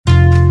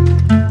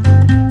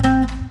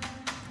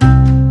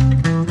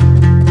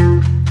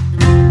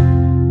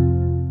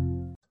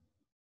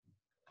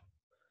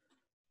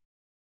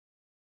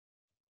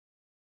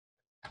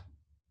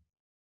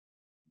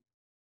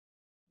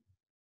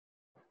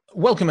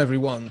Welcome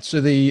everyone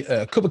to the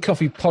Cup of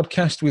Coffee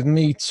podcast with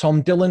me,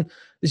 Tom Dillon.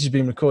 This has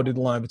been recorded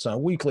live at our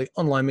weekly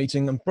online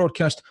meeting and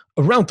broadcast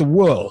around the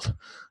world.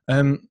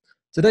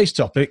 Today's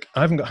topic,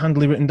 I haven't got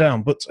handily written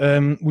down, but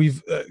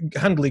we've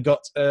handily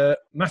got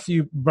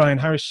Matthew Brian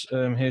Harris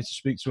here to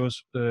speak to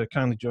us,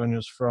 kindly joining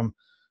us from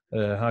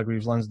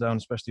Hargreaves Lansdowne,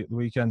 especially at the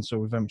weekend, so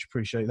we very much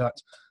appreciate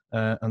that.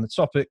 And the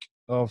topic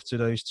of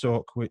today's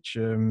talk, which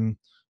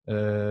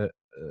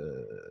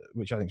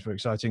I think is very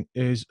exciting,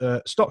 is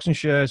stocks and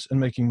shares and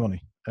making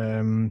money.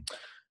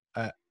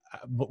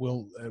 But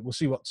we'll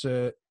see what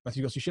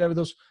Matthew got to share with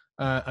us.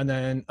 And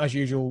then, as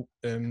usual,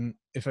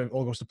 if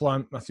all goes to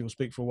plan, Matthew will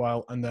speak for a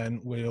while, and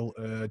then we'll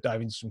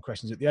dive into some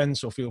questions at the end.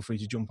 So feel free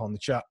to jump on the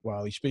chat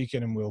while he's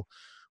speaking, and we'll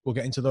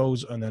get into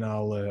those. And then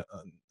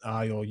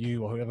I or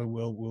you or whoever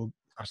will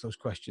ask those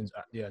questions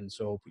at the end.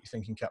 So put your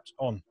thinking caps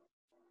on.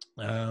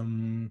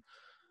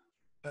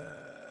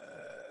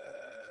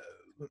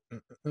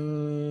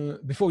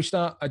 Before we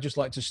start, I'd just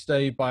like to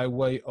say by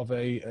way of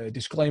a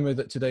disclaimer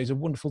that today is a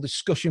wonderful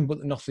discussion,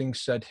 but nothing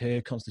said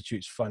here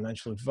constitutes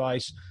financial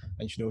advice,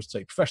 and you should always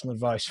take professional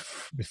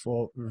advice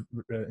before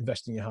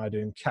investing your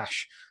hard-earned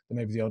cash. There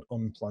may be the odd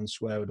unplanned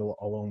swear word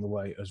along the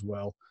way as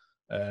well.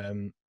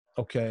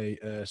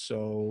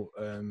 So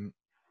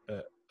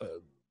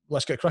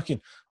let's get cracking.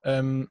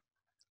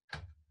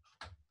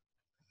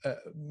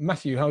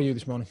 Matthew, how are you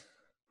this morning?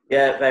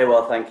 Yeah, very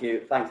well, thank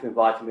you. Thanks for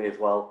inviting me as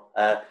well.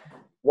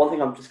 One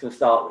thing I'm just going to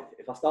start with,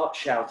 if I start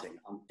shouting,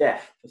 I'm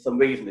deaf for some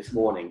reason this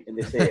morning in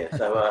this ear,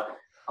 so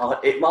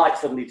it might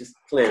suddenly just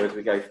clear as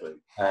we go through.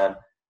 I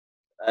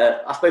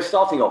suppose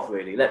starting off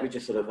really, let me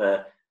just sort of,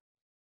 the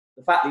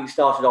fact that you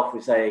started off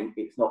with saying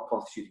it's not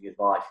constituting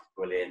advice is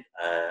brilliant.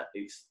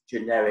 It's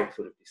generic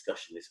sort of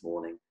discussion this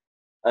morning.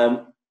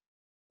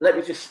 Let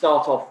me just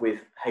start off with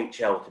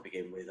HL to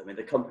begin with. I mean,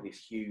 the company's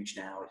huge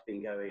now. It's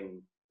been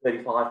going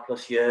 35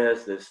 plus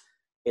years. There's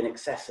in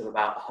excess of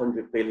about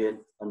 100 billion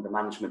under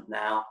management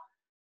now.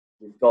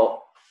 We've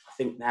got, I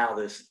think now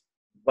there's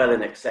well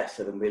in excess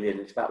of 1 million.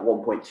 It's about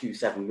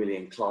 1.27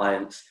 million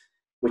clients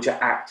which are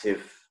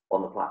active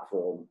on the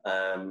platform.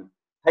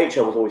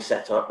 HL was always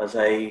set up as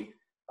a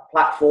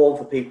platform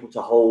for people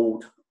to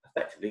hold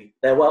effectively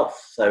their wealth.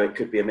 So it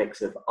could be a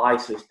mix of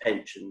ISAs,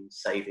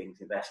 pensions, savings,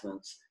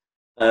 investments.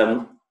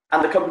 And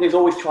the company's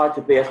always tried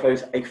to be, I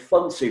suppose, a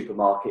fund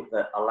supermarket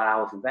that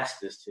allows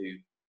investors to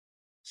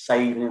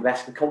save and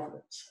invest with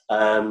confidence.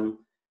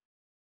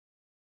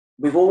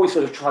 We've always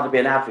sort of tried to be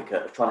an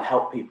advocate of trying to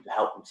help people to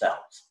help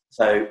themselves.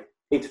 So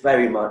it's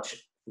very much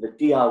for the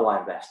DIY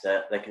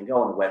investor. They can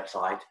go on the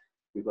website.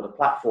 We've got a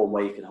platform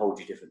where you can hold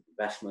your different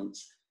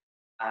investments,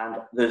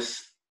 and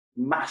there's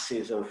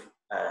masses of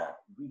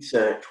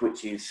research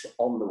which is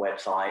on the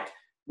website,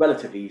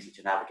 relatively easy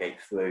to navigate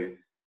through,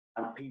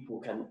 and people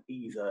can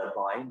either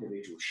buy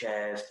individual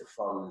shares to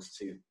funds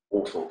to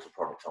all sorts of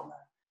products on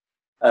there.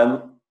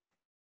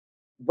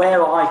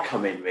 Where I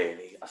come in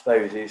really, I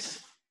suppose,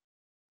 is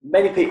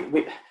many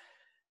people,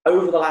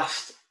 over the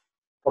last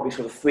probably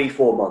sort of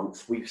 3-4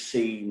 months, we've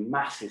seen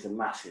masses and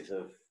masses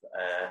of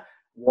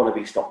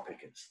wannabe stock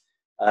pickers.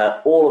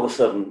 All of a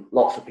sudden,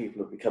 lots of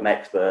people have become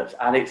experts,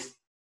 and it's,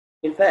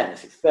 in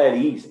fairness, it's fairly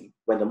easy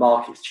when the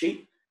market's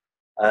cheap.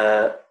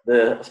 I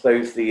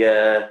suppose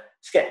the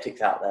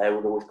skeptics out there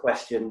would always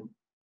question,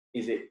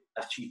 is it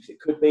as cheap as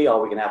it could be? Are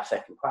we going to have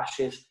second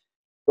crashes?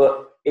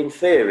 But in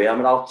theory, I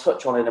mean, I'll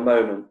touch on in a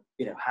moment,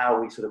 how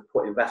we sort of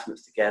put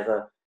investments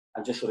together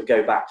and just sort of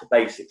go back to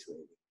basics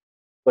really.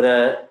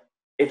 But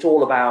it's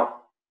all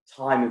about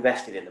time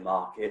invested in the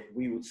market.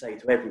 We would say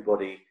to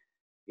everybody,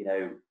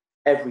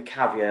 every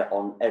caveat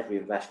on every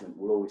investment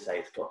will always say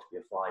it's got to be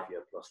a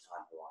 5-year plus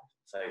time horizon.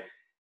 So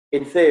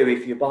in theory,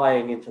 if you're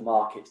buying into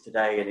markets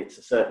today and it's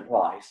a certain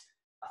price,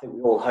 I think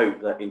we all hope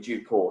that in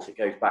due course it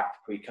goes back to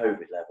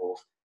pre-COVID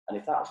levels. And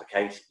if that was the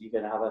case, you're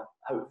going to have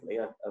hopefully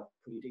a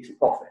pretty decent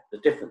profit. The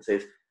difference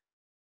is,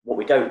 what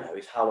we don't know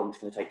is how long it's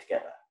going to take to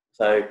get there.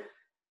 So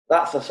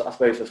that's, I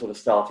suppose, a sort of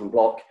starting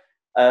block.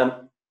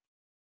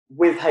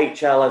 With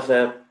HL as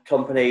a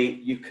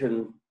company,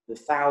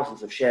 there's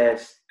thousands of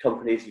shares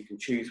companies you can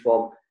choose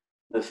from.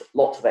 There's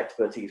lots of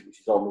expertise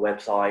which is on the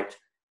website.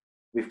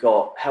 We've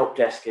got help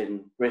desk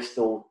in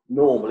Bristol.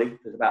 Normally,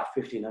 there's about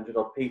 1,500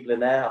 odd people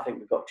in there. I think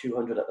we've got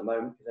 200 at the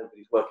moment because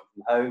everybody's working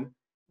from home.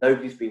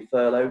 Nobody's been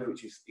furloughed,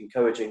 which is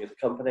encouraging as a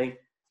company.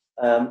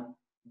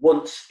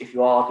 Once, if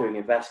you are doing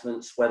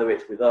investments, whether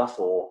it's with us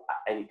or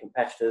any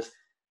competitors,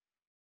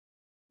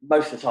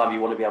 most of the time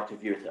you want to be able to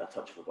view it at a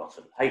touch of a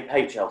button.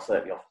 HL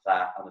certainly offers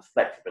that, and there's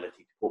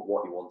flexibility to put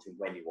what you want in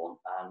when you want,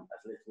 and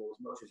as little or as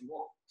much as you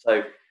want.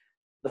 So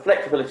the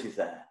flexibility is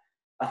there.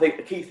 I think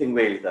the key thing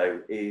really,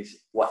 though,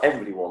 is what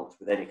everybody wants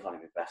with any kind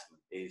of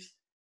investment is,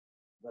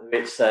 whether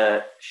it's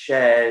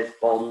shares,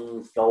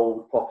 bonds,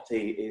 gold,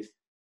 property, is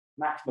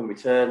maximum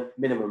return,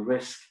 minimum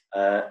risk,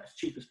 as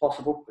cheap as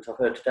possible, which I've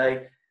heard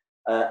today,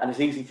 and as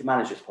easy to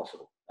manage as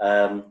possible.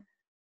 And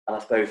I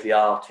suppose the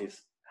art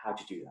is, how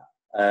do you do that?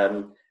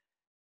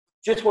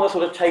 Just want to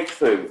sort of take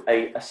through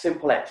a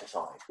simple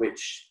exercise,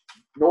 which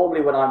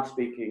normally when I'm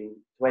speaking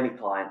to any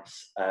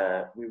clients,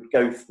 we would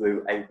go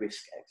through a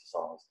risk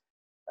exercise.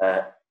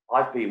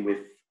 I've been with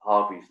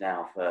Hargreaves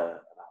now for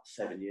about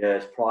 7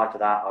 years. Prior to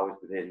that, I was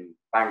within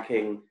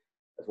banking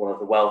as one of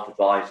the wealth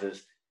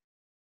advisors.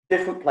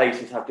 Different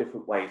places have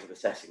different ways of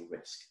assessing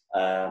risk.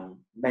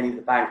 Many of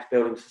the banks,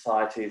 building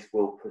societies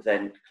will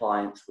present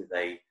clients with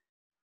a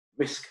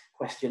risk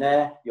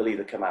questionnaire. You'll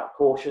either come out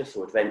cautious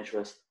or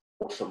adventurous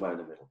or somewhere in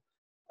the middle.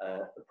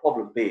 The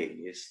problem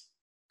being is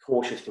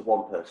cautious to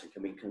one person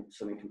can mean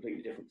something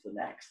completely different to the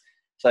next.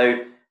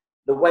 So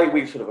the way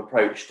we've sort of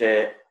approached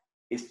it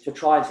is to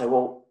try and say,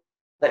 well,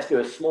 let's do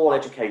a small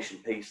education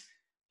piece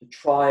to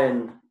try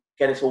and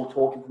get us all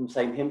talking from the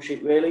same hymn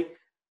sheet, really.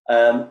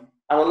 And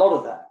a lot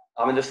of that,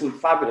 I mean, there's some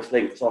fabulous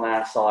links on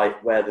our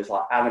site where there's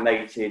like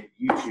animated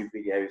YouTube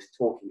videos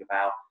talking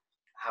about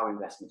how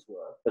investments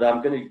work, but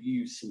I'm going to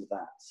use some of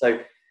that. So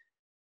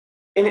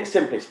in its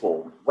simplest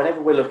form,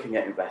 whenever we're looking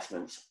at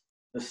investments,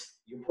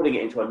 you're putting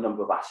it into a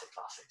number of asset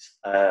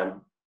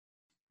classes.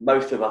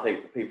 Most of, I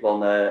think, the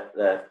people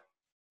on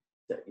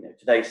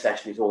today's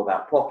session is all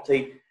about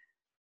property.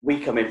 We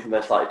come in from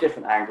a slightly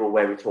different angle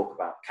where we talk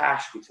about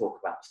cash, we talk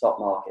about the stock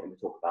market, and we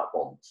talk about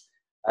bonds.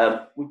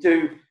 We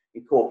do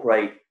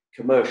incorporate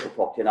commercial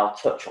property, and I'll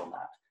touch on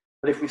that.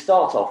 But if we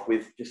start off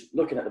with just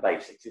looking at the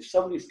basics, if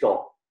somebody's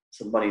got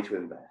some money to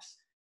invest,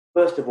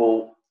 first of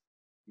all,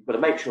 you've got to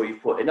make sure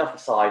you've put enough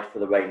aside for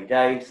the rainy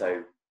day.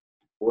 So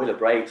boiler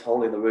breaks,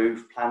 hole in the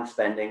roof, planned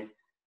spending.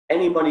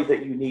 Any money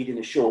that you need in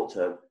the short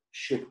term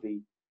should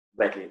be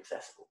readily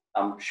accessible.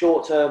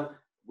 Short term,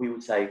 we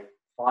would say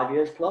 5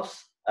 years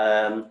plus,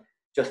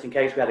 just in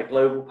case we had a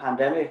global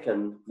pandemic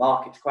and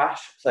markets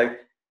crash. So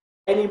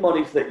any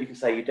monies that you can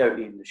say you don't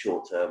need in the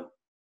short term,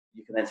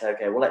 you can then say,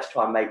 okay, well, let's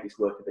try and make this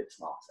work a bit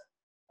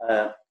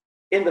smarter.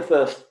 In the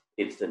first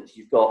instance,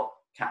 you've got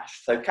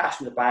cash. So cash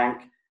in the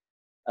bank.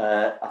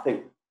 I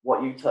think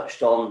what you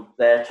touched on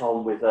there,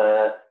 Tom, with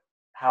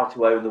How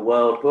to Own the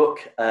World book.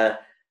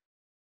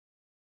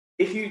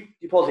 If you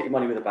deposit your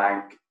money with a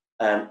bank,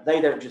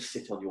 they don't just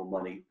sit on your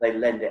money, they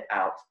lend it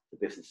out to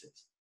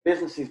businesses.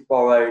 Businesses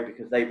borrow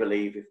because they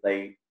believe if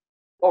they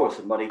borrow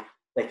some money,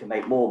 they can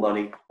make more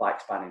money by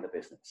expanding the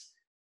business.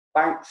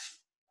 Banks,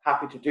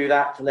 happy to do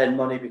that, to lend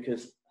money,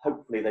 because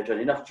hopefully they've done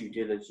enough due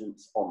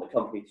diligence on the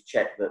company to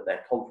check that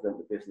they're confident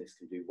the business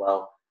can do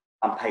well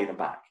and pay them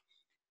back.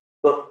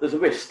 But there's a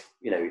risk,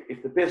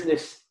 if the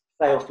business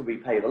fails to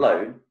repay the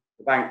loan,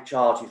 the bank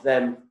charges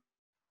them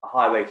a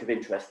higher rate of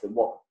interest than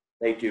what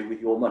they do with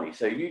your money.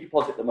 So you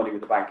deposit the money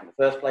with the bank in the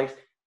first place.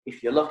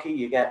 If you're lucky,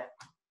 you get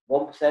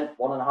 1%,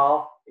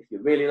 1.5%. If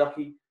you're really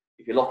lucky,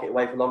 if you lock it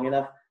away for long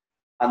enough,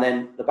 and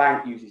then the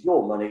bank uses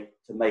your money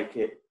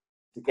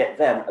to get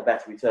them a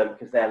better return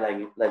because they're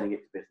lending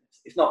it to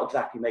business. It's not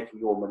exactly making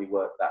your money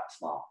work that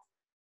smart.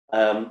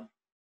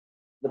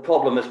 The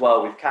problem as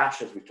well with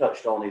cash, as we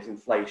touched on, is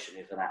inflation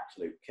is an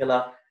absolute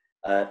killer.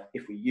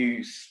 If we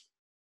use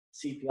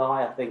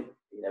CPI, I think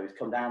it's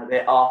come down a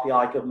bit.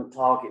 RPI, government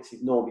targets,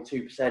 is normally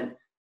 2%,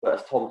 but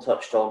as Tom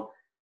touched on,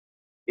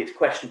 it's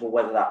questionable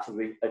whether that's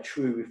a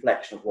true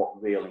reflection of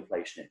what real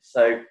inflation is.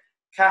 So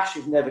cash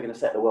is never going to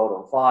set the world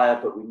on fire,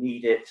 but we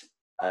need it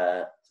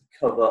to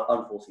cover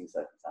unforeseen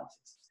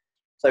circumstances.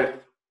 So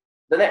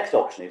the next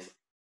option is,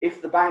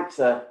 if the banks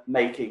are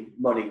making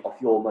money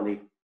off your money,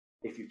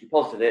 if you've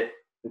deposited it,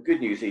 the good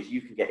news is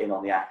you can get in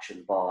on the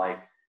action by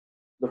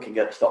looking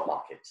at stock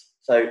markets.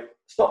 So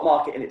stock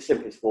market in its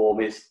simplest form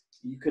is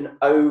you can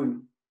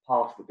own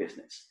part of the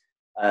business.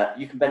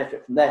 You can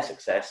benefit from their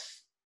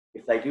success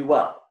if they do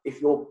well.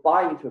 If you're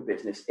buying into a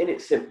business in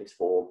its simplest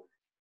form,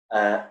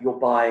 you're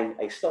buying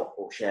a stock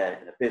or share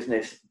in a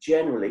business,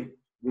 generally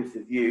with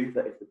the view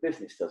that if the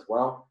business does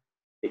well,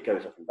 it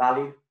goes up in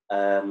value.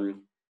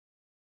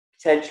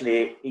 Potentially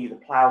it either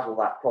plows all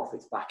that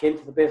profits back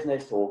into the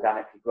business to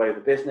organically grow the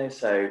business.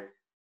 So,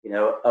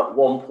 at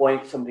one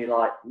point, somebody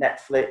like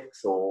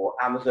Netflix or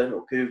Amazon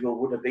or Google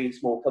would have been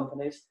small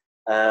companies.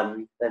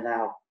 They're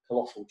now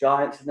colossal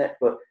giants, isn't it?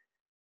 But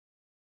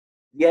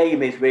the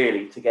aim is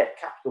really to get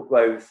capital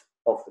growth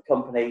of the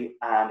company,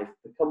 and if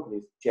the company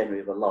is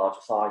generally of a larger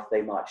size,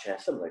 they might share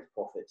some of those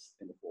profits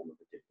in the form of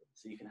a dividend,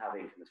 so you can have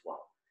income as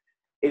well.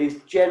 It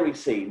is generally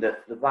seen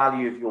that the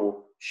value of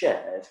your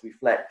shares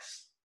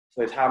reflects,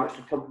 so it's how much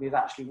the company is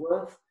actually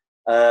worth.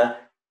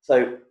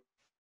 So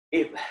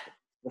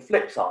the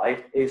flip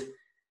side is,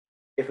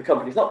 if a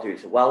company is not doing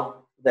so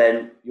well,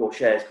 then your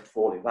shares could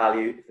fall in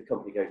value. If the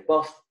company goes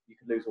bust, you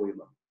could lose all your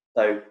money.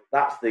 So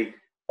that's the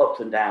ups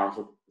and downs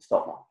of the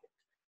stock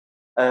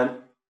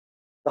market.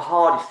 The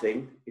hardest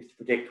thing is to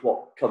predict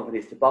what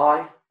companies to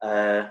buy.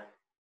 The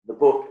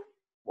book,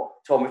 what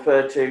Tom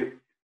referred to,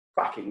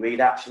 cracking read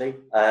actually.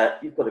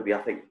 You've got to be,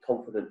 I think,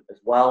 confident as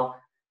well.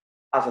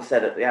 As I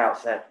said at the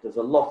outset, there's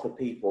a lot of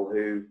people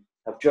who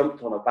have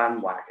jumped on a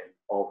bandwagon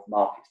of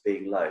markets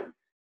being low.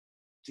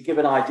 To give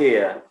an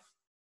idea,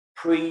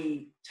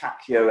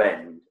 pre-tax year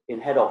end, in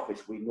head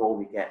office, we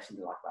normally get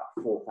something like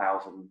about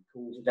 4,000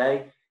 calls a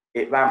day.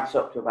 It ramps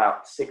up to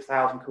about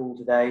 6,000 calls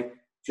a day.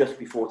 just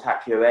before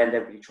tax year end,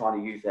 everybody trying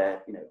to use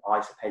their,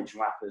 ISA pension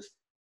wrappers.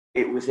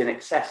 It was in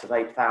excess of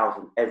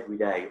 8,000 every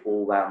day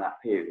all around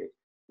that period,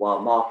 while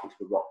markets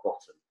were rock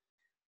bottom.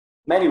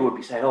 Many would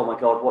be saying, oh my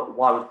God,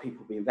 why would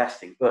people be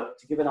investing? But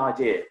to give an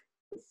idea,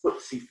 the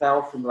FTSE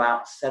fell from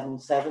about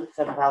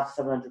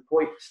 7,700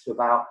 points to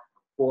about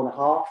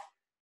 4.5.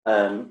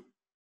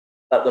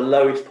 At the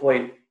lowest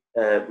point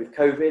with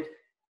COVID,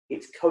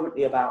 it's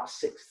currently about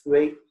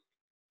 6.3.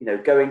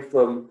 Going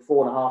from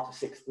 4.5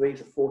 to 6.3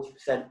 is a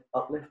 40%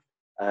 uplift.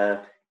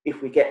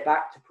 If we get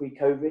back to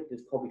pre-COVID,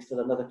 there's probably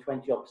still another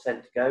 20%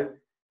 to go.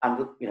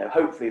 And,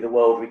 hopefully the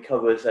world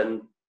recovers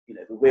and,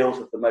 the wheels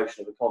of the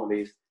motion of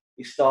economies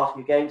is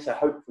starting again. So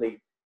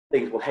hopefully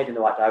things will head in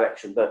the right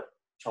direction, but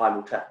time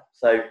will tell.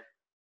 So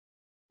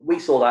we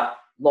saw that.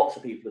 Lots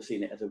of people have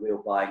seen it as a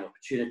real buying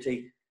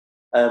opportunity.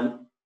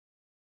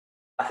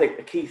 I think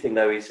the key thing,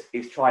 though,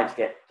 is trying to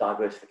get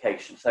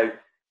diversification. So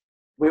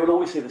we will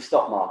always see the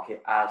stock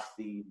market as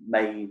the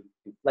main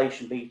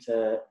inflation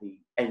beater, the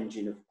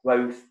engine of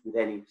growth with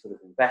any sort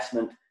of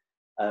investment.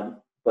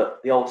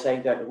 But the old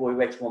saying, don't have all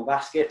your eggs in one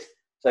basket.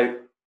 So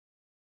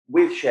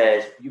with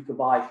shares, you can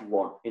buy, if you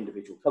want,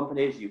 individual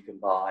companies. You can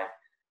buy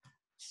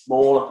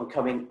small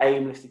up-and-coming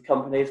AIM-listed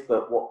companies,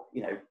 but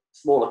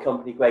smaller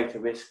company, greater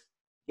risk.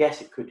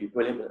 Yes, it could do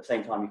brilliant, but at the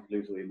same time, you could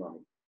lose all your money.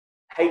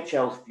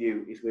 HL's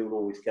view is we will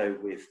always go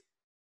with,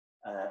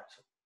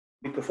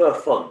 we prefer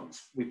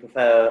funds. We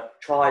prefer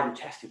tried and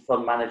tested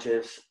fund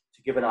managers.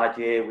 To give an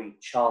idea, we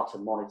chart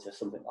and monitor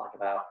something like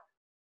about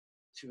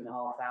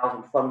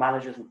 2,500 fund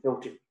managers and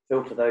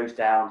filter those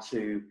down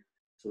to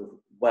sort of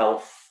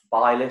wealth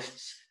buy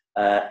lists.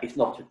 It's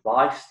not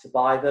advice to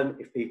buy them.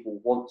 If people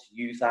want to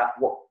use that,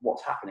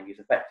 what's happening is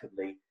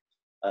effectively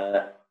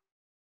the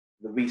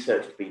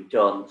research has been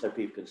done so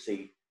people can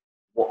see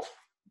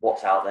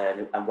what's out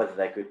there and whether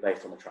they're good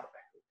based on the track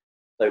record.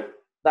 So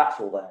that's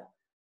all there.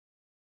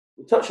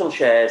 We touched on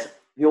shares.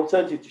 The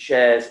alternative to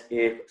shares,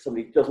 if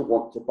somebody doesn't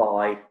want to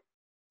buy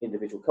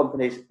individual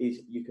companies, is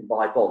you can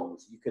buy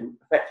bonds. You can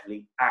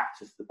effectively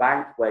act as the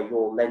bank where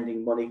you're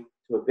lending money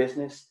to a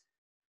business.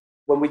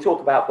 When we talk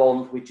about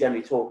bonds, we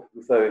generally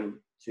referring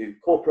to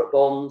corporate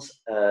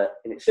bonds.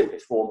 In its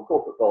simplest form, a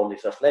corporate bond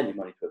is just lending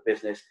money to a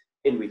business.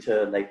 In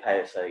return, they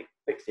pay us a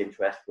fixed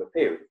interest for a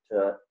period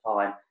of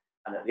time,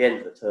 and at the end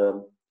of the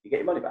term, you get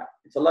your money back.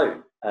 It's a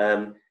loan.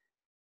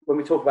 When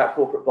we talk about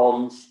corporate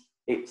bonds,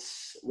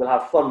 we'll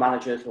have fund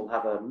managers who'll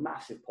have a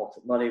massive pot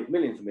of money,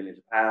 millions and millions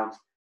of pounds,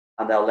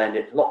 and they'll lend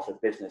it to lots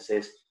of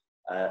businesses.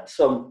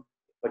 Some,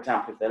 for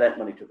example, if they lent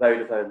money to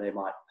Vodafone, they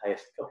might pay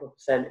us a couple of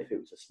percent. If it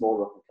was a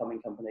smaller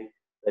up-and-coming company,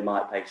 they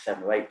might pay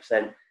 7 or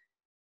 8%.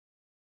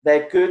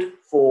 They're good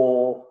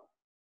for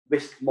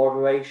risk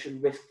moderation,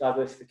 risk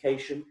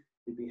diversification.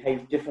 They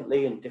behave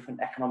differently in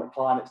different economic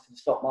climates to the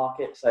stock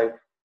market. So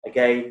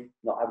again,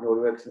 not having all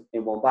your eggs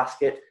in one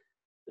basket.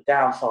 The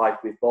downside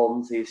with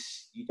bonds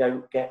is you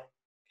don't get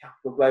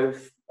capital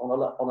growth on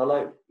a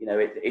loan.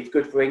 It's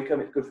good for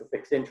income, it's good for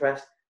fixed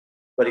interest,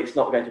 but it's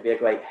not going to be a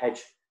great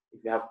hedge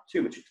if you have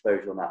too much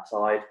exposure on that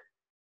side.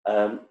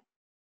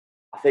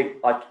 I think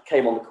I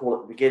came on the call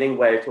at the beginning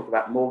where I talk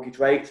about mortgage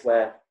rates,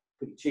 where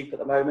pretty cheap at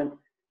the moment.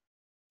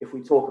 If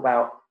we talk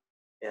about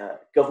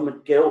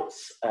government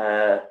gilts,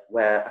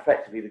 where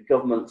effectively the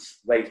governments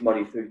raise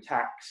money through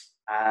tax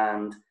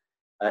and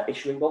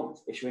issuing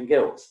bonds, issuing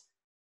gilts.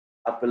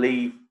 I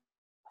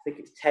think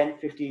it's 10,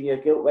 15-year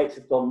gilt rates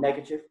have gone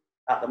negative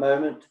at the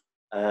moment.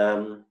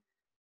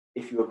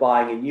 If you were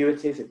buying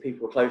annuities, if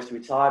people were close to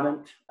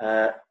retirement,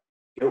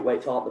 gilt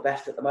rates aren't the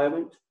best at the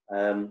moment.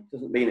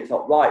 Doesn't mean it's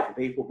not right for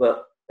people,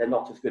 but they're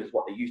not as good as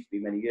what they used to be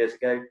many years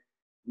ago.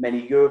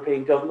 Many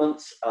European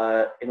governments,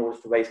 in order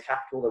to raise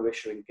capital, are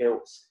issuing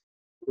gilts,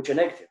 which are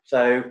negative.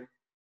 So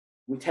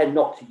we tend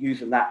not to use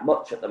them that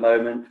much at the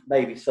moment.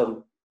 Maybe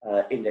some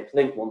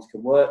index-linked ones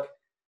can work.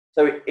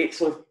 So it's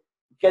sort of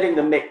getting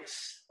the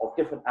mix of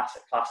different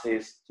asset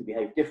classes to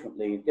behave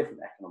differently in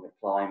different economic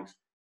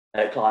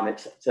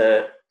climates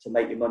to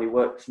make your money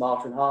work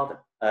smarter and harder.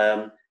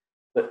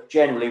 But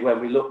generally, when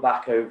we look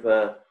back over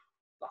the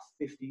last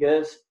 50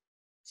 years,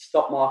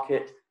 stock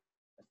market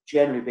has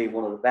generally been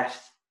one of the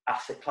best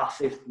asset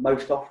classes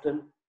most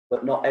often,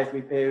 but not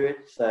every period.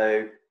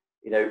 So,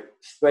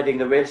 spreading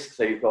the risk.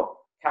 So you've got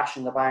cash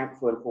in the bank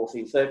for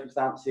unforeseen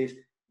circumstances.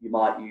 You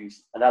might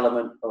use an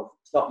element of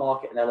stock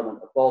market, an element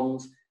of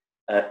bonds.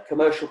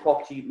 Commercial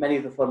property, many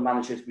of the fund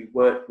managers we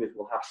work with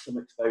will have some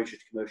exposure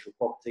to commercial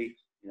property,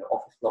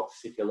 office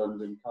blocks, City of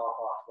London, car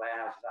parks,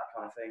 warehouses, that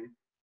kind of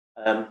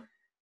thing.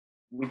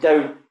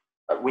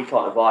 We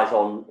can't advise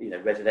on,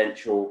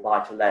 residential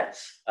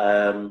buy-to-lets.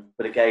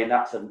 But again,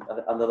 that's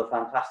another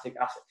fantastic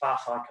asset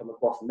class. I come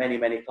across many,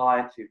 many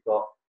clients who've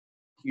got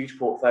huge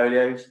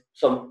portfolios.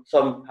 Some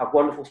have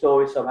wonderful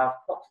stories, some have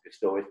not so good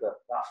stories, but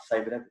that's the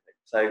same with everything.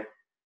 So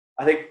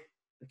I think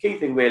the key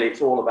thing really,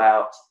 it's all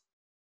about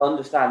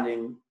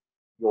understanding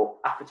your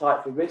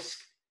appetite for risk,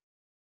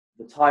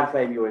 the time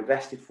frame you're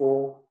invested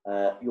for,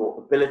 your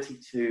ability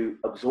to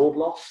absorb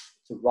loss,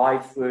 to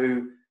ride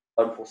through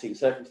unforeseen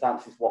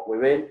circumstances, what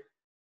we're in,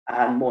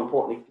 and more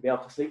importantly, to be able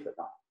to sleep at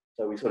night.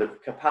 So we sort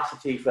of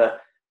capacity for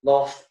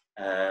loss,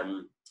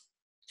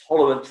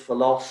 tolerance for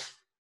loss,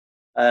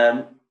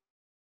 and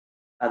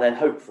then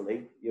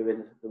hopefully you're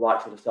in the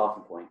right sort of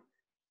starting point.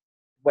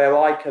 Where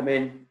I come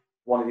in,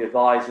 one of the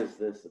advisors,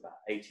 there's about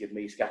 80 of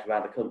me scattered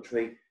around the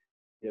country.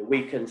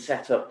 We can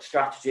set up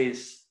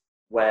strategies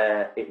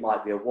where it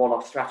might be a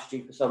one-off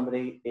strategy for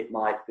somebody. It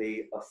might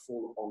be a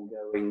full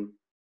ongoing,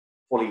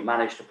 fully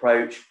managed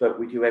approach, but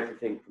we do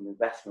everything from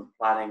investment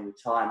planning,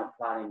 retirement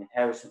planning,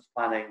 inheritance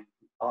planning.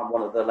 I'm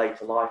one of the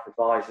later life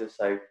advisors,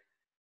 so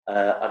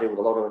I deal with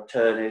a lot of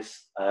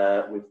attorneys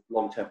with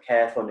long-term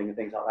care funding and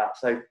things like that.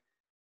 So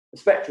the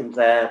spectrum's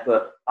there,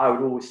 but I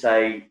would always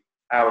say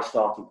our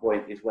starting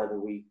point is whether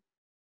we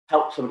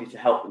help somebody to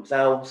help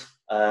themselves.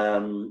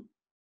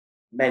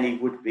 Many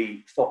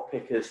would-be stock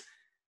pickers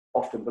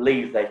often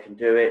believe they can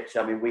do it.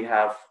 I mean, we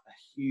have a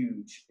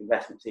huge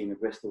investment team in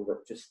Bristol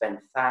that just spend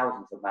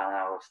thousands of man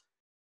hours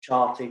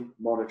charting,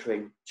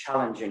 monitoring,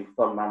 challenging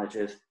fund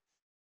managers,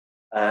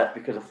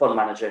 because a fund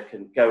manager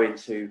can go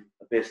into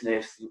a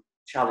business,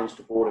 challenge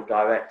the board of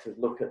directors,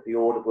 look at the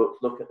order books,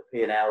 look at the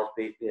P&Ls,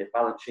 the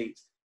balance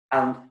sheets,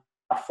 and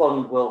a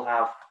fund will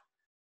have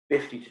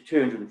 50 to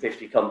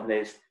 250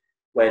 companies.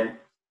 When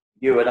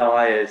you and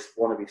I, as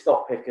wannabe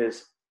stock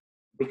pickers,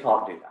 we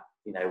can't do that.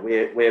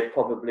 We're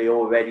probably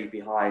already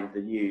behind the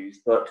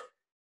news, but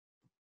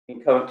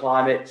in current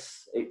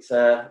climates, it's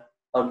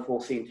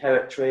unforeseen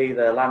territory.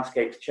 The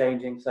landscape's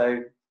changing,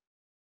 so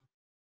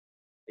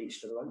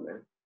each to their own,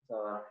 really.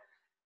 So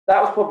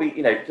that was probably,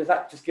 does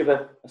that just give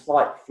a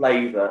slight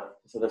flavour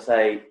to sort of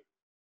say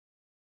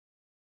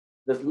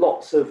there's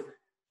lots of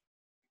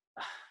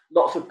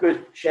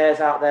good shares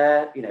out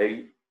there.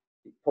 It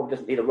probably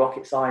doesn't need a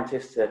rocket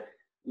scientist to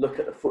look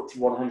at the FTSE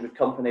 100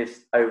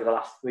 companies over the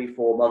last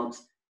 3-4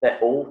 months. They're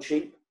all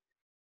cheap.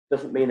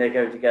 Doesn't mean they're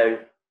going to go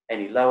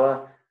any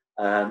lower.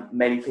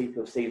 Many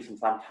people have seen some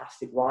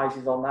fantastic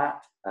rises on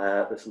that.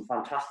 There's some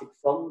fantastic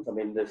funds. I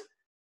mean, there's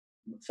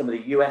some of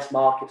the US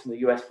markets and the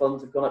US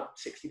funds have gone up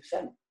 60%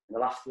 in the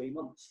last 3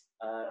 months.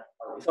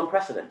 It's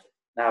unprecedented.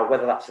 Now,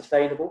 whether that's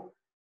sustainable,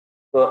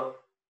 but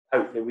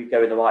hopefully we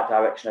go in the right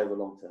direction over the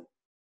long term.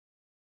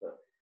 But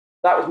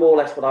that was more or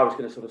less what I was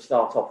going to sort of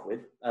start off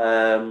with.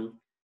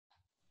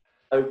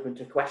 Open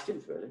to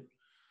questions, really.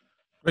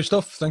 Great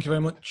stuff. Thank you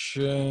very much,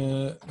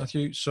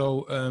 Matthew.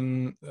 So,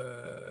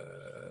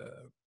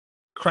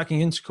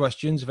 cracking into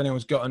questions. If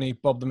anyone's got any,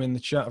 bob them in the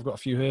chat. I've got a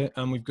few here.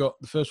 And we've got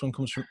the first one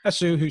comes from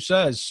Esu, who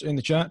says in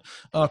the chat,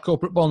 are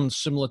corporate bonds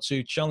similar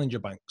to challenger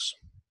banks?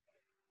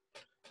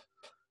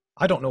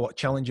 I don't know what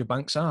challenger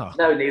banks are.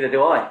 No, neither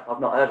do I. I've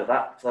not heard of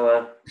that.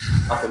 So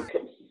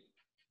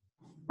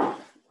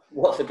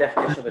what's the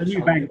definition of a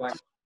challenger bank?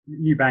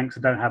 New banks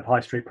that don't have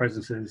high street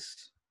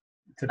presences.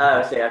 Oh,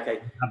 I see. Okay.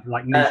 Have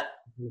like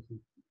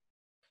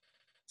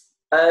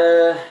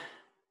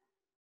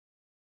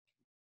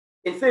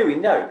in theory,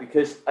 no,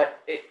 because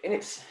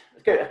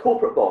a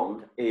corporate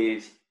bond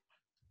is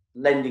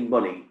lending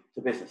money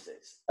to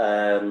businesses.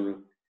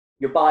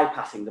 You're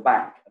bypassing the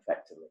bank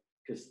effectively,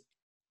 because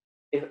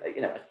if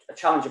a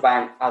challenger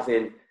bank, as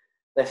in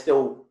they're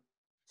still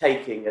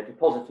taking a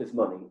depositor's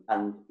money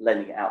and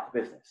lending it out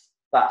to business.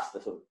 That's the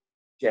sort of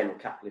general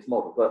capitalist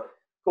model. But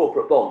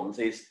corporate bonds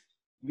is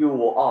you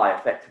or I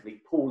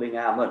effectively pooling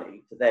our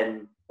money to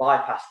then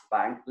bypass the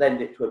bank,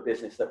 lend it to a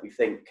business that we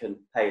think can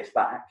pay us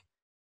back,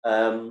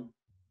 and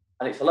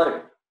it's a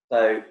loan.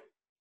 So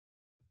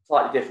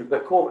slightly different,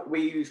 but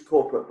we use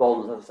corporate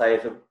bonds, as I say,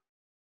 as a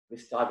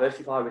risk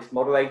diversifier, risk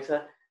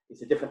moderator.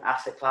 It's a different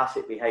asset class.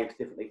 It behaves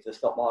differently to the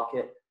stock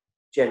market,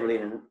 generally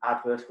in an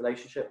adverse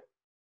relationship.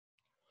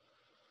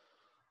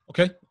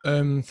 Okay,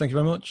 thank you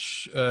very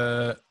much.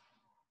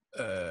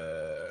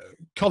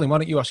 Colin, why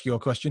don't you ask your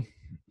question?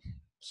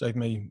 Save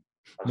me.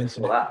 Is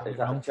that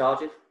the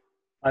charges?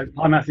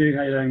 Hi, Matthew.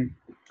 How are you doing?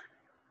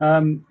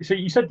 So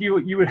you said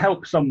you would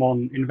help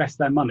someone invest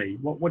their money.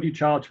 What do you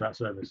charge for that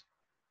service?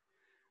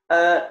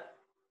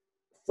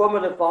 From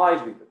an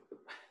advisory,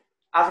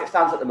 as it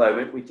stands at the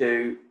moment, we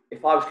do.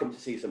 If I was coming to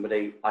see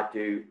somebody, I'd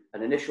do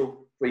an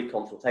initial free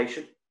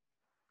consultation.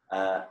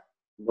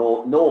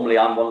 Normally,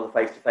 I'm one of the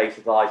face-to-face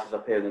advisors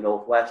up here in the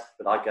Northwest,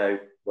 but I go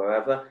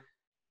wherever.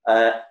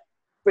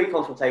 Free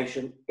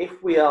consultation.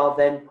 If we are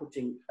then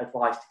putting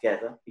advice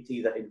together, it's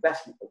either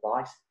investment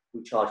advice.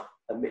 We charge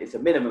it's a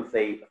minimum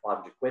fee of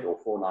 £500 or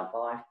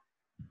 £495.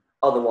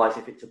 Otherwise,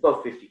 if it's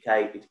above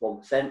 50k, it's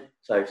 1%.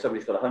 So if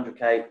somebody's got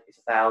 100k, it's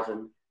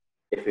 1,000.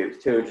 If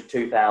it's 200,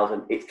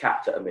 2,000, it's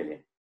capped at $1 million.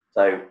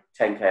 So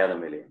 10k on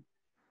 $1 million.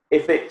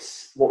 If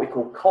it's what we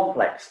call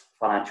complex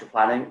financial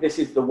planning, this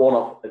is the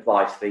one-off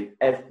advice fee.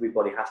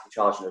 Everybody has to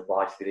charge an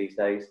advice fee these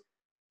days.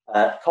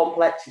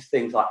 Complex is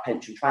things like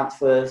pension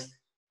transfers,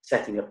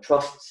 setting up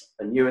trusts,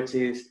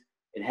 annuities,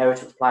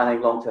 inheritance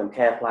planning, long-term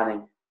care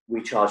planning.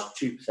 We charge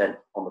 2%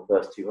 on the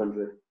first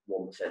 200,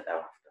 1%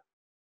 thereafter.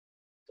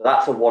 So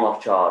that's a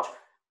one-off charge. To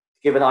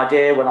give an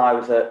idea, when I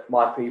was at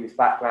my previous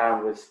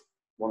background was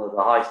one of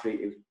the high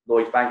street, it was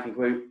Lloyds Banking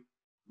Group.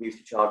 We used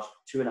to charge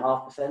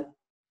 2.5%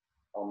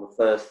 on the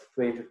first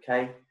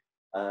 300k.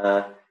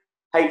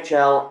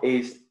 HL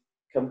is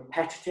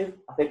competitive,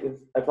 I think, with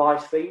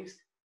advice fees.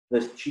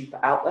 There's cheaper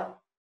out there.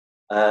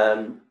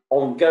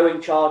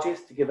 Ongoing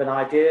charges, to give an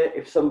idea,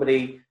 if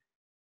somebody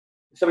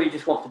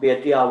just wants to be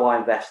a DIY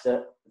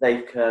investor,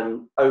 they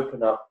can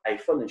open up a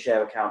fund and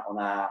share account on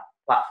our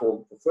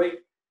platform for free.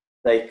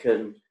 They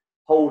can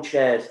hold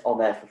shares on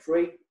there for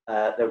free.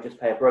 They'll just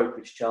pay a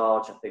brokerage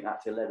charge. I think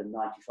that's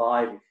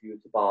 $11.95. If you were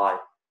to buy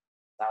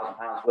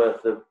 £1,000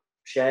 worth of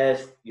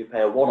shares, you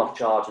pay a one-off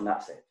charge and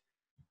that's it.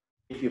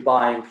 If you're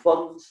buying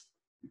funds,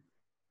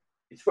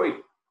 it's free,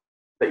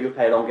 but you'll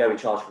pay an ongoing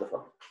charge for the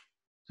fund.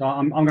 So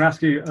I'm going to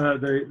ask you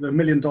the $1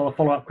 million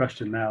follow-up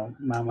question now,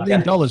 $1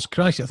 million,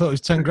 Christ! I thought it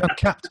was 10 grand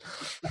capped.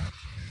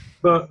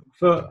 But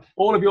for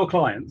all of your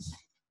clients,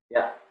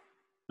 yeah,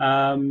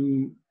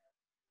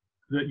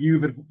 that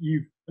you've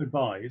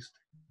advised,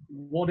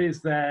 what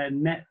is their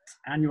net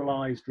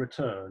annualized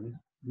return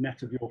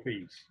net of your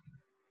fees?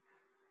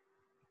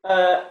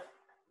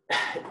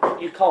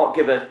 You can't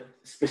give a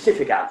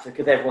specific answer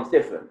because everyone's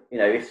different. You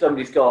know, if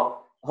somebody's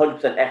got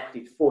 100%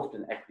 equity to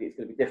 40% equity, it's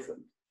going to be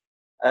different.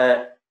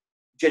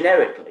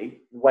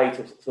 Generically, the way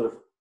to sort of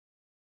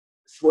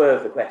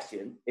swerve the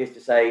question is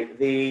to say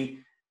the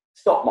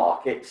stock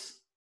markets,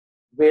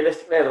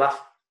 realistically, over the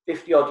last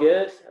 50 odd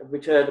years, have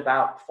returned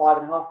about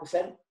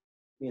 5.5%.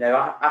 You know,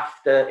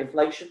 after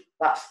inflation.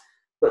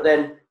 But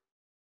then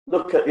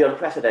look at the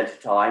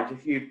unprecedented times.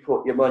 If you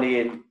put your money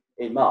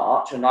in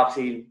March, and I've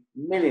seen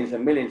millions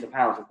and millions of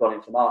pounds have gone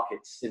into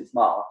markets since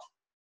March,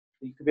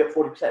 you could be up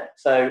 40%.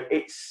 So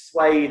it's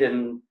swayed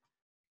and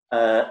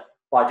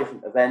by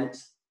different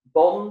events.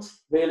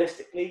 Bonds,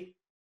 realistically,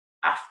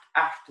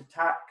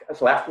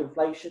 after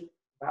inflation,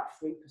 about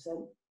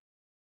 3%.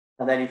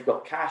 And then you've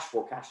got cash.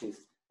 Well, cash is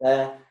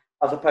there,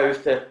 as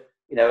opposed to,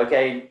 you know,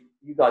 again,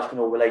 you guys can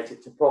all relate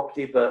it to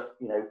property, but,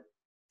 you know,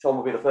 Tom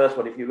will be the first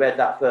one. If you read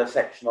that first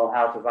section on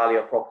how to value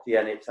a property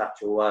and its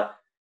actual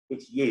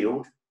its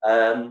yield,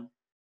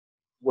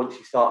 once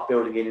you start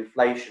building in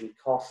inflation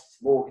costs,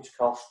 mortgage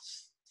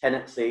costs,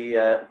 tenancy,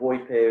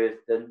 void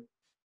periods, then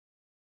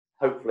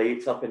hopefully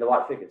it's up in the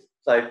right figures.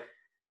 So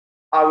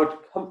I would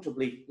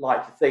comfortably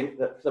like to think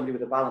that for somebody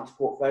with a balanced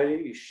portfolio,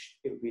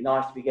 it would be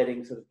nice to be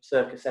getting sort of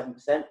circa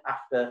 7%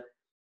 after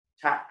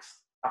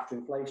tax, after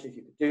inflation, if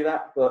you could do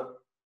that. But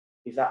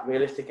is that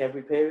realistic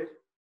every period?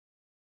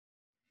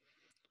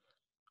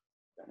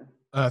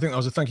 I think that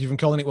was a thank you from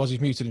Colin. It was, he's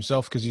muted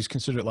himself because he's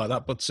considerate like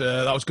that. But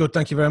that was good.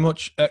 Thank you very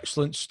much.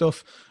 Excellent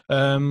stuff.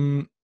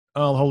 I'll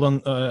hold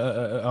on.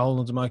 I'll hold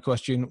on to my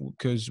question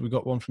because we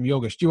got one from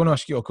Yogesh. Do you want to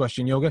ask your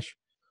question, Yogesh,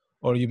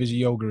 or are you busy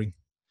yogaing?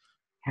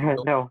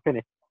 No, I'm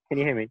finished. Can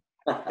you hear me?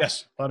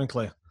 Yes, loud and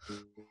clear.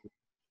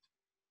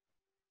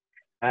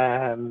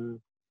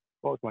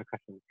 What was my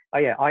question? Oh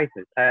yeah,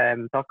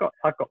 ISAs. So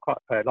I've got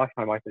quite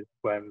lifetime ISAs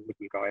with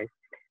you guys.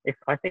 If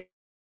I think.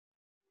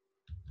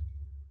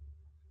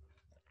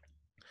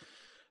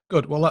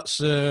 Good. Well, that's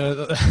you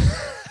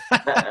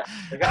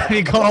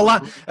got all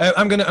that.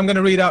 I'm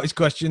gonna read out his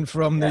question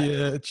from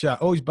the chat.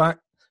 Oh, he's back.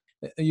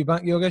 Are you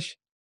back, Yogesh?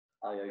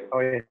 Oh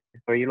yeah.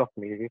 So you lost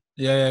me, did you?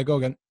 Yeah. Go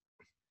again.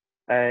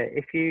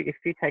 If you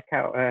take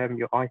out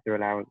your ISA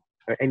allowance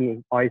or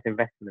any ISA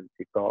investments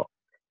you've got,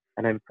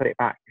 and then put it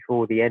back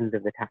before the end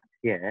of the tax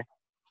year,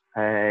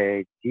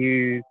 do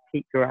you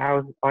keep your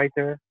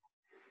ISA?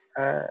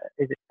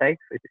 Is it safe?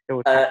 Is it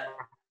still?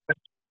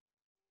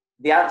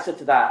 The answer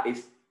to that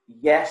is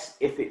yes,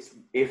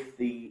 if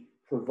the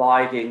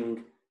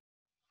providing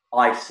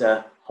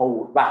ISA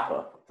whole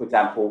wrapper, for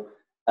example,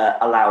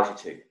 allows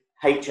you to.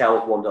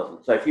 HL one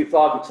doesn't. So if you, for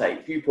argument's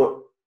sake, you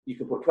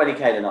can put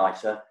 20k in an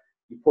ISA,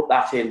 you put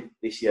that in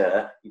this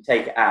year, you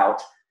take it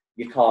out,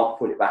 you can't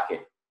put it back in.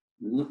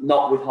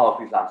 Not with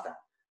Hargreaves Lansdown.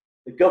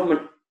 The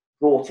government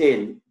brought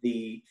in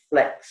the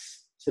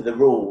flex to the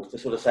rules to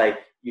sort of say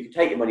you can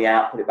take your money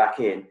out, put it back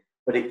in,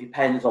 but it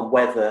depends on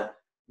whether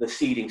the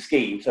seeding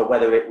scheme, so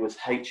whether it was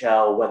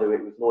HL, whether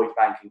it was Lloyds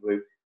Banking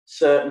Group,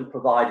 certain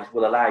providers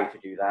will allow you to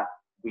do that.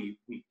 We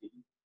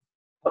didn't.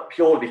 But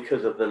purely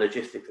because of the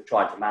logistics of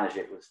trying to manage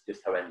it was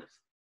just horrendous.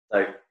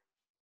 So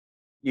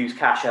use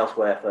cash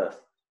elsewhere first.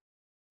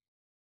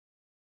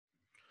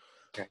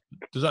 Okay.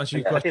 Does that answer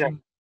your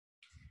question?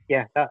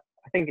 Yeah, I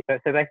think so.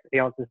 Basically, the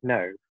answer is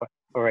no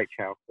for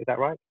HL. Is that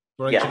right?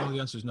 For HL, the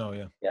answer is no.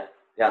 Yeah. Yeah,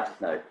 the answer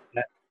is no.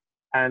 Yeah.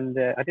 And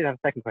I did have a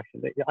second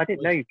question. I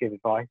didn't know you give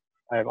advice.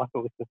 I thought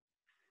this was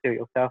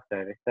do-it-yourself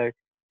service. So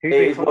it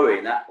is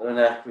worrying that when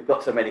we've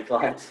got so many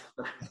clients.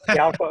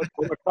 Yeah, I've got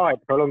a client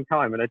for a long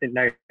time, and I didn't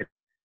know.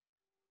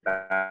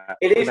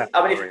 It is.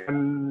 I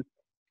mean,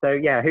 so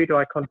yeah, who do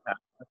I contact?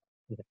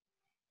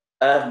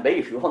 Me,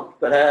 if you want,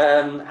 but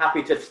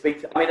happy to speak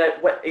to. I mean,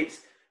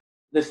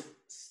 there's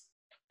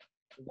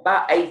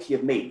about 80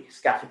 of me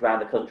scattered around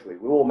the country.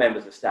 We're all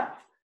members of staff.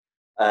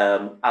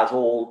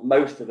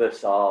 Most of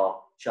us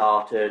are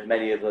chartered.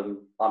 Many of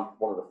them, I'm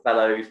one of the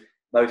fellows.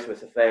 Most of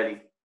us are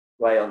fairly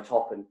way on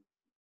top and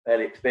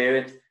fairly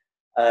experienced.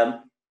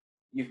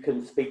 You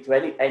can speak to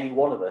any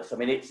one of us. I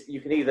mean, you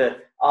can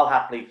either, I'll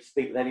happily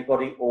speak with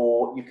anybody,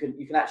 or you can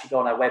actually go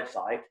on our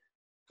website,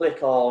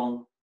 click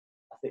on,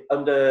 I think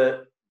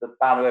under the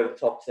banner over the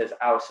top it says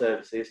our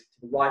services.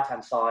 To the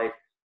right-hand side,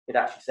 it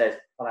actually says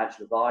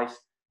financial advice.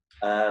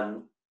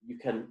 You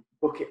can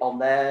book it on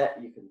there.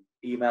 You can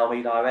email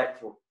me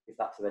direct, or if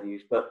that's of any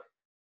use. But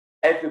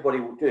everybody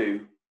will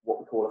do what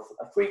we call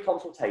a free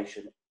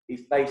consultation.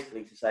 Is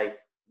basically to say,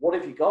 what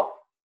have you got?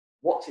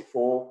 What's it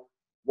for?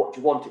 What do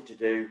you want it to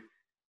do?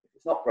 If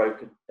it's not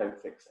broken, don't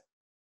fix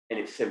it, in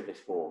its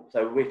simplest form.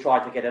 So we're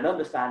trying to get an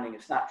understanding,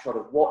 a snapshot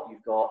of what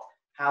you've got,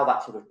 how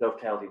that sort of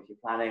dovetails into your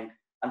planning.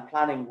 And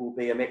planning will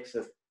be a mix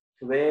of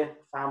career,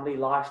 family,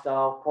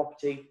 lifestyle,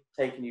 property,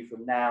 taking you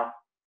from now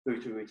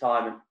through to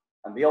retirement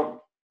and beyond.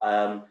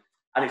 And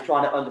it's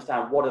trying to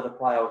understand what are the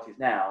priorities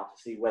now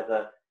to see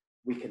whether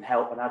we can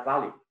help and add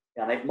value.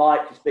 And it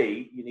might just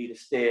be you need a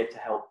steer to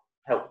help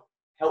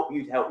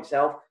you to help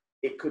yourself.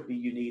 It could be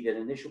you need an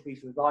initial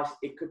piece of advice.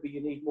 It could be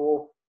you need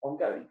more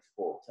ongoing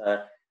support.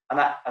 And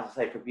that, as I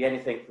say, could be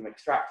anything from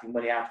extracting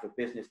money out of a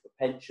business for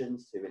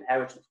pensions to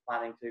inheritance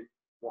planning to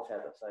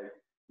whatever. So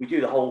we do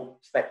the whole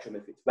spectrum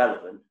if it's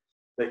relevant,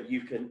 but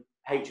you can,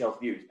 HL's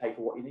view is pay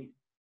for what you need.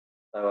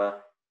 So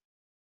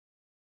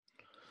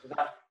does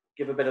that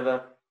give a bit of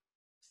a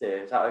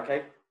steer? Is that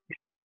okay?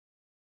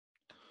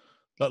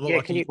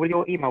 Yeah, will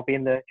your email be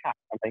in the chat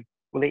or something?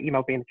 Will the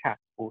email be in the chat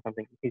or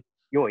something? Is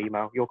your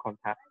email, your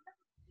contact?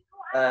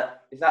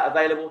 Is that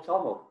available,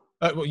 Tom? Or?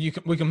 Well,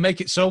 we can make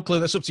it so clear.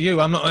 That's up to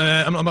you. I'm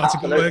not about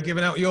to go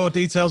giving out your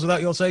details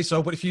without your say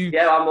so. But if you,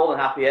 yeah, I'm more than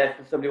happy. Yeah,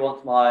 if somebody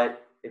wants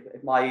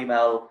if my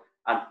email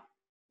and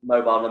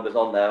mobile number's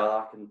on there,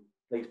 I can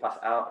please pass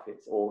it out. If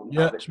it's all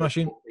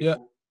smashing. Yeah,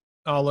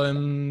 I'll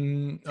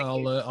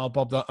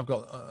bob that. I've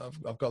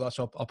got that.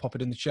 So I'll pop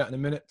it in the chat in a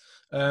minute.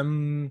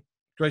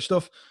 Great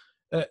stuff.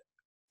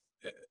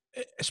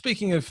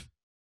 Speaking of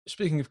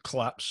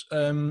claps,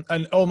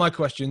 and all my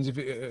questions. If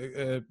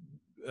you've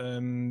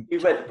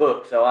read the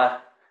book, so I've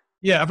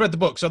read the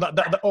book. So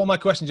that all my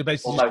questions are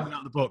basically just coming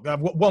out of the book.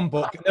 I've got one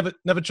book.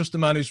 Never trust a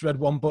man who's read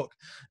one book,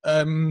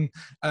 and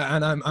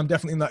I'm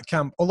definitely in that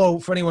camp. Although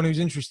for anyone who's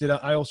interested,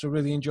 I also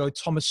really enjoyed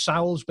Thomas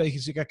Sowell's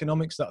Basic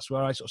Economics. That's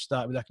where I sort of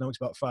started with economics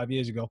about 5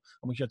 years ago,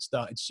 and we should have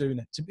started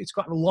sooner. It's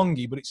quite a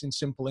longy, but it's in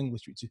simple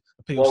English, which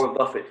appeals. Warren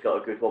Buffett's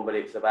got a good one, but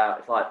it's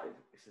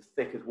as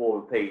thick as War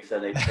and Peace,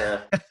 and it's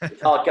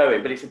it's hard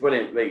going, but it's a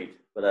brilliant read.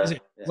 But yeah.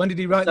 When did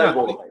he write that?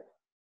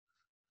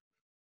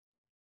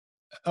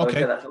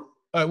 Okay.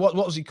 What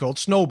was he called?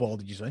 Snowball,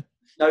 did you say?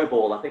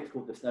 Snowball. I think it's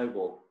called The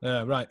Snowball.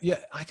 Right. Yeah,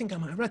 I think I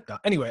might have read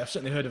that. Anyway, I've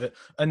certainly heard of it.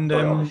 And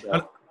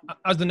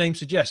as the name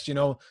suggests,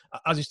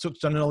 as he's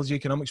touched on in all his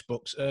economics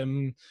books,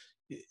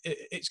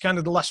 it's kind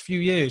of the last few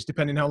years,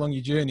 depending how long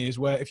your journey is,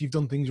 where if you've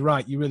done things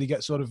right, you really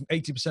get sort of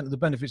 80% of the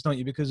benefits, don't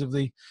you, because of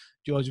the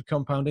joys of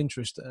compound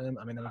interest. I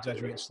mean, I'm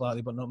exaggerating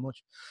slightly, but not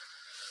much.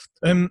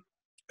 I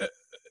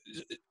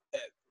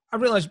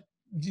realise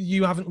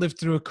you haven't lived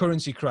through a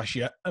currency crash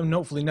yet, and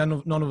hopefully none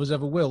of us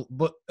ever will.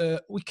 But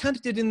we kind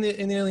of did in the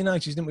early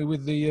 90s, didn't we?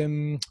 With the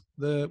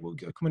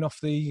coming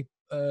off the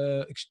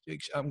I'm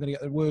going to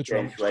get the words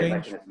wrong.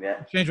 Exchange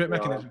rate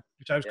mechanism,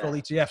 which I always call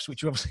ETFs,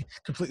 which are obviously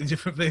completely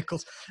different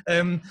vehicles.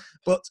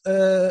 But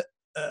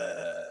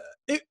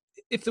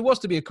if there was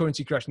to be a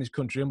currency crash in this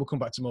country, and we'll come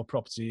back to more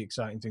property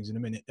exciting things in a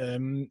minute,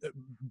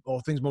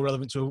 or things more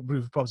relevant to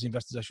property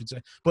investors, I should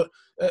say. But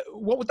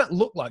what would that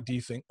look like, do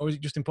you think? Or is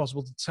it just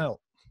impossible to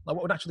tell? Like,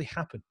 what would actually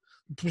happen?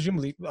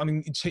 Presumably, I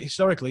mean,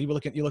 historically,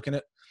 you're looking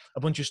at a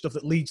bunch of stuff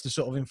that leads to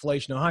sort of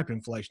inflation or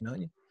hyperinflation,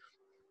 aren't you?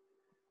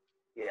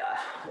 Yeah,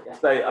 I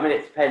suppose. I mean,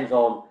 it depends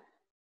on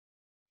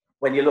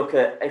when you look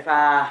at if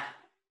our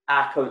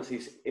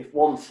currencies, if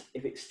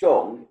it's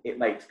strong, it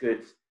makes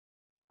goods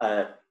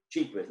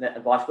cheaper, isn't it,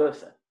 and vice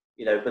versa.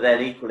 But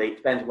then equally, it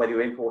depends on whether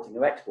you're importing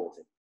or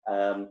exporting.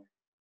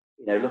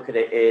 Look at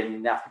it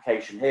in the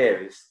application here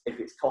is if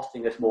it's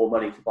costing us more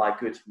money to buy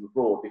goods from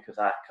abroad because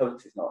our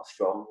currency is not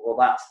strong, well,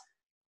 that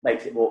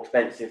makes it more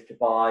expensive to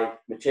buy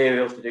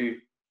materials to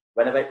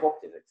renovate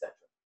properties, etc.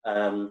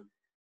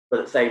 But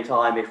at the same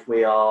time, if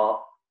we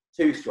are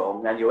too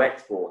strong and you're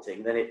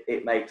exporting, then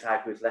it makes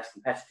our goods less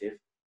competitive,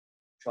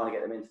 trying to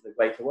get them into the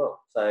greater world.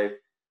 So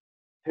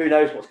who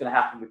knows what's going to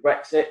happen with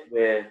Brexit?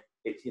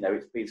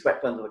 It's been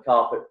swept under the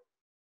carpet,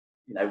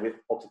 with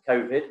obviously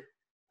COVID.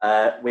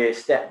 We're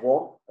step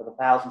one of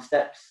 1,000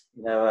 steps.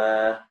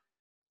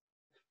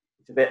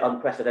 It's a bit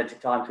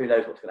unprecedented times. Who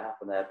knows what's going to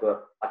happen there?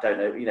 But I don't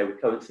know.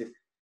 With currencies,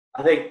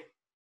 I think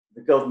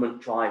the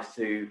government tries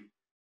to,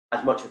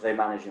 as much as they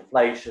manage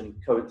inflation,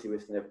 currency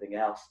risk, and everything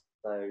else.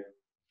 So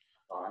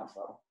I'll answer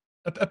that one.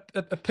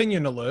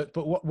 Opinion alert,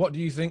 but what do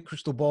you think?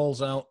 Crystal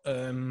ball's out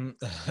on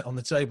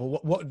the table.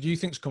 What do you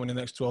think's coming in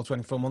the next 12,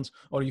 24 months?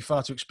 Or are you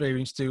far too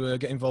experienced to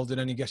get involved in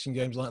any guessing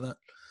games like that?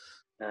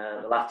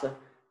 The latter.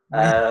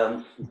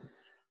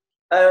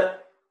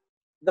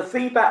 The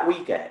feedback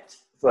we get,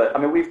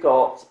 we've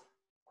got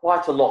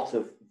quite a lot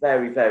of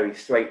very, very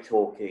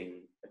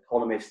straight-talking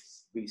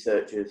economists,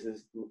 researchers.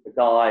 There's a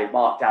guy,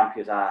 Mark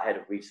Dampier, is our head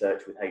of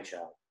research with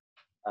HL.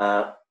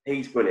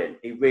 He's brilliant.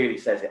 He really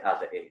says it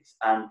as it is.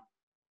 And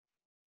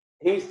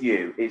his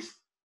view is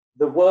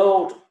the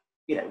world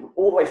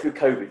all the way through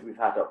COVID, we've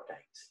had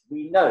updates.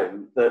 We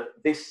know that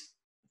this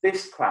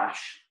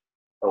crash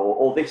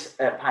or this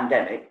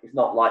pandemic is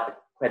not like the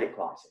credit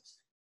crisis.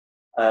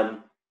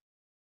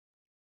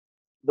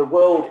 The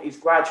world is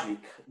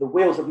the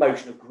wheels of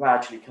motion are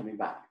gradually coming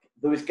back.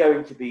 There is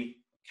going to be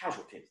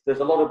casualties. There's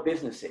a lot of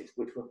businesses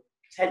which were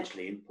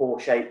potentially in poor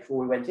shape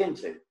before we went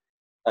into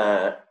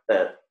the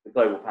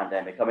global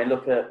pandemic. I mean,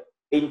 look at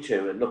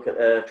Intu and look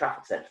at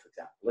Trafford Centre, for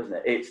example, isn't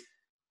it?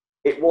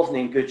 It wasn't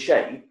in good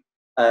shape.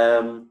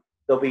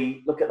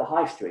 Look at the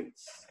high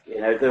streets.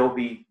 There will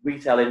be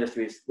retail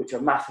industries which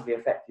are massively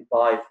affected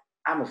by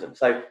Amazon.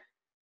 So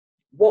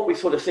what we're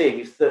sort of seeing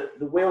is that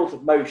the wheels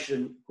of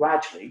motion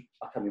gradually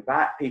are coming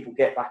back. People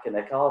get back in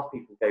their cars.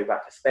 People go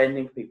back to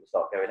spending. People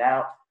start going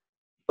out.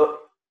 But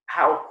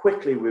how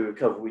quickly we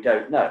recover, we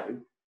don't know.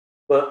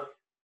 But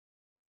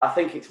I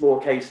think it's more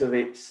a case of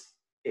it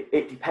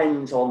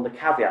depends on the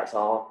caveats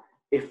are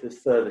if there's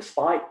further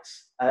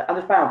spikes, and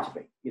there's bound to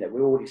be.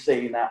 We're already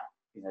seeing that,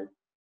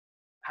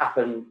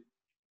 happen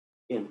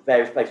in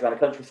various places around the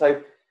country.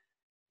 So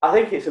I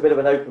think it's a bit of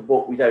an open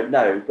book. We don't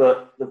know,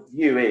 but the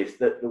view is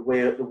that the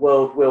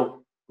world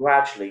will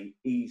gradually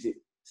ease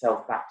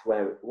itself back to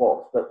where it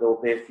was. But there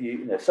will be a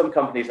few. Some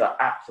companies are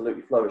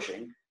absolutely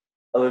flourishing.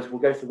 Others will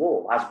go through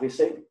wall, as we've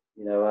seen.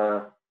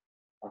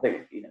 I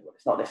think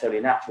it's not necessarily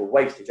a natural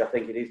wastage. I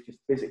think it is just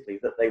physically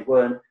that they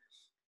weren't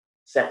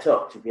set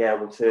up to be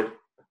able to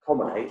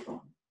accommodate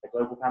a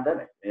global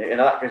pandemic.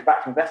 That goes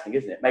back to investing,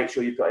 isn't it? Make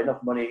sure you've got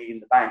enough money in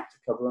the bank to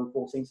cover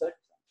unforeseen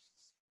circumstances.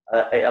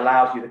 It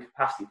allows you the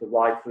capacity to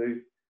ride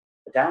through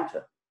a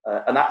downturn,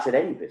 and that's in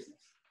any business.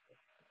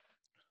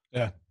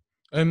 Yeah.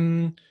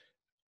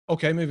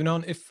 Okay, moving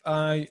on. If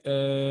I'm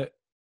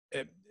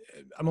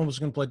almost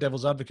going to play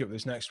devil's advocate with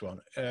this next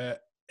one.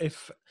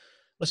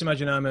 Let's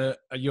imagine I'm a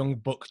young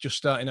buck just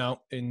starting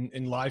out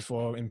in life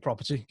or in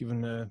property,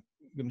 given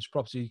this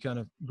property kind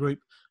of group,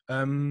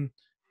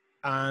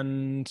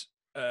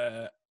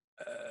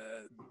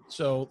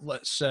 so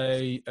let's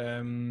say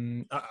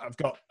I've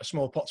got a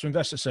small pot to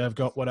invest. Let's say I've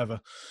got whatever.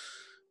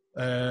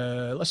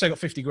 Let's say I got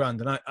 50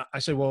 grand, and I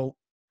say, well,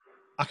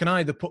 I can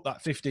either put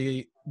that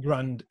 50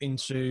 grand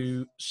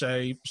into,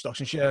 say, stocks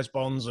and shares,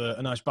 bonds,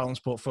 a nice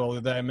balanced portfolio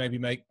there, maybe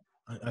make,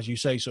 as you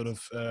say, sort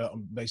of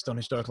based on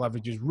historical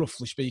averages,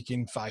 roughly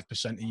speaking,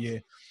 5% a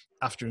year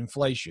after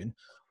inflation.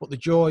 But the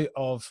joy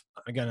of,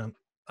 again,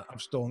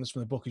 I've stolen this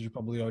from the book, as you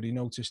probably already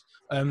noticed.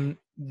 The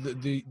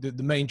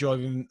main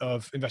joy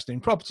of investing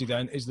in property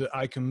then is that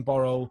I can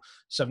borrow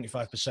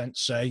 75%,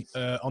 say,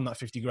 on that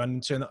 50 grand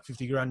and turn that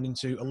 50 grand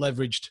into a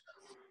leveraged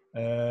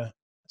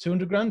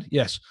 200 grand.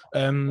 Yes.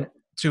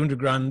 200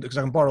 grand, because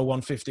I can borrow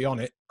 150 on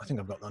it. I think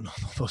I've got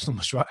those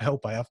numbers right. I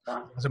hope I have,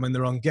 as I'm in the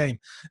wrong game.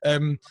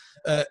 And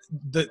I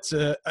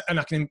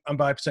can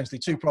buy potentially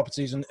 2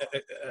 properties, and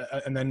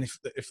then if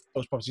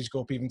those properties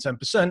go up even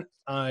 10%,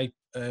 I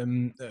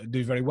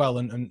do very well,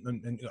 and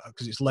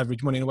because it's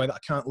leverage money in a way that I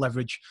can't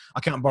leverage.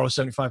 I can't borrow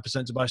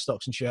 75% to buy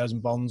stocks and shares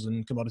and bonds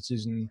and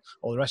commodities and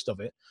all the rest of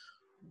it.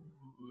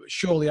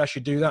 Surely I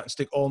should do that and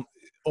stick all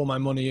my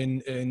money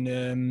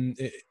in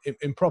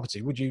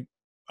property. Would you?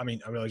 I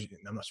mean, I realize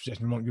I'm not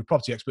suggesting you want to be a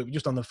property expert, but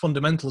just on the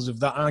fundamentals of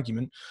that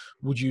argument,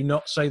 would you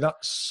not say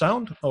that's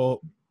sound, or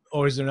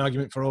is there an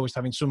argument for always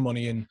having some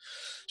money in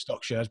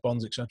stock, shares,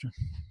 bonds, etc.?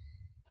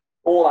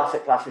 All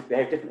asset classes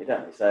behave differently,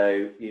 don't they?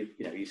 So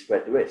you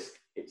spread the risk.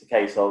 It's a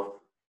case of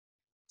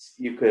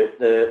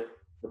the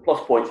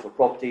plus points for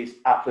properties,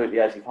 absolutely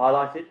as you've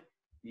highlighted.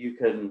 You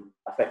can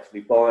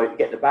effectively borrow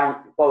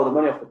the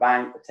money off the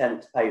bank, the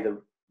tenants pay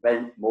the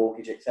rent,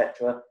 mortgage,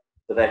 etc.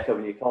 So they're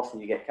covering your costs,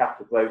 and you get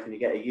capital growth, and you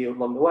get a yield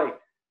along the way.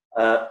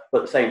 But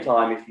at the same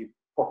time, if your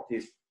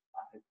property's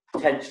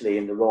potentially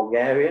in the wrong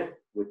area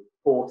with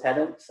poor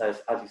tenants,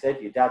 as you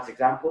said, your dad's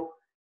example,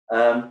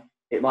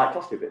 it might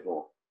cost you a bit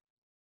more.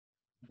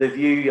 The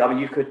view, I mean,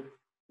 you could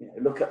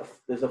look at,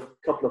 there's a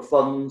couple of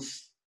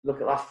funds, look at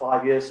the last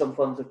 5 years, some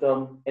funds have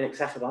done in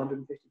excess of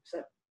 150%.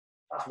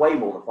 That's way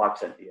more than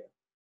 5% a year.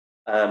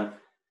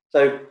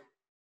 So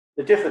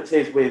the difference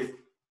is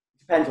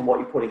depends on what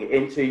you're putting it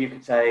into. You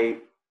could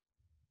say,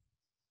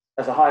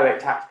 as a high rate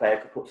taxpayer,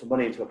 could put some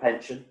money into a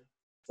pension,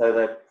 so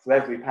that for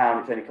every pound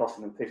it's only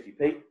costing them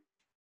 50p.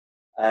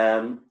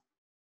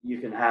 You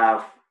can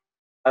have,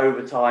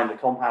 over time, the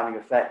compounding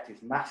effect is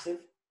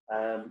massive.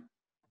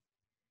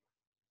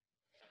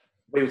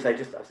 We would say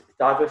just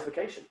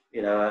diversification.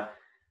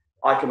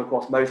 I come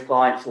across most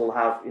clients will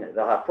have,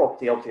 they'll have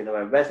property obviously in their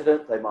own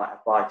residence. They might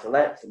have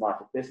buy-to-lets, they might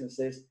have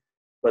businesses,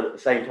 but at the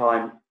same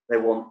time, they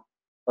want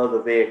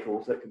other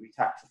vehicles that can be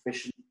tax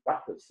efficient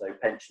wrappers. So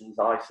pensions,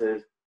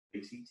 ISAs,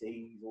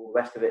 PCTs, all the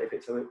rest of it, if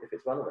it's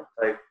relevant.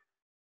 So,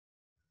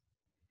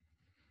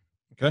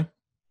 okay,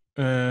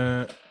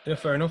 yeah,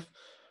 fair enough.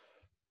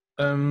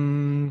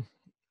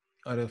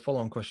 I had a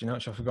follow-on question.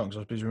 Actually, I forgot because I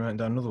was busy writing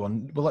down another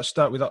one. But let's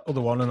start with that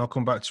other one, and I'll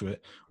come back to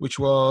it. Which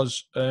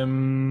was,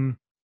 that's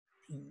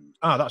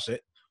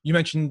it. You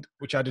mentioned,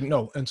 which I didn't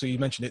know until you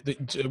mentioned it,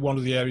 that one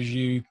of the areas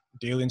you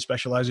deal in,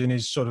 specialise in,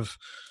 is sort of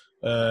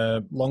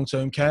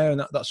long-term care and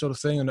that sort of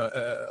thing, and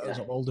sort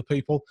of older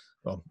people,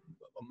 well,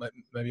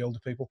 maybe older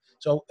people.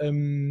 So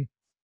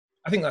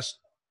I think that's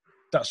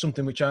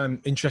something which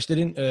I'm interested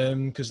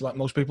in, because like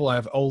most people, I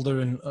have older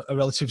and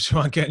relatives who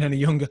aren't getting any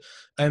younger,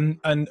 and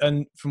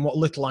from what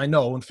little I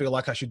know and feel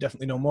like I should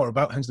definitely know more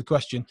about, hence the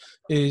question,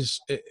 is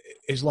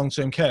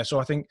long-term care. So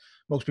I think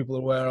most people are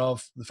aware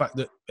of the fact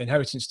that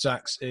inheritance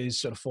tax is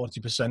sort of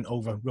 40%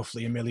 over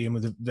roughly $1 million,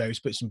 with the various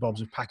bits and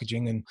bobs of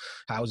packaging and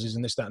houses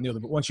and this, that, and the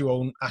other. But once you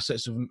own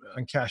assets and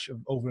cash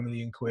of over £1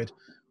 million,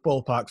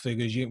 ballpark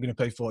figures, you're going to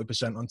pay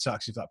 40% on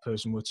tax if that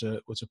person were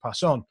to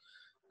pass on.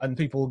 And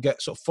people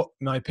get sort of,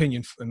 in my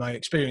opinion, in my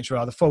experience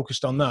rather,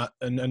 focused on that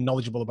and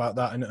knowledgeable about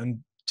that, and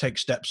take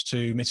steps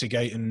to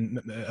mitigate and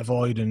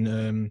avoid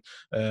and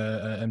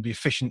be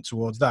efficient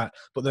towards that.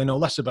 But they know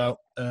less about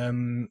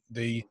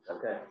the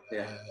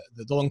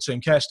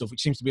long-term care stuff,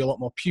 which seems to be a lot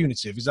more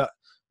punitive. Is that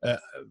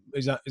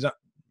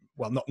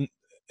well, not.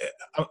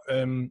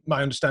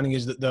 My understanding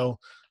is that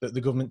that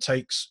the government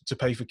takes to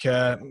pay for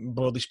care,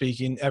 broadly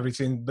speaking,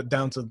 everything but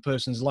down to the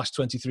person's last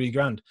 23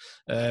 grand.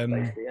 I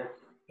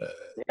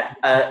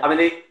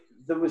mean,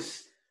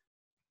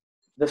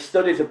 the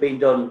studies have been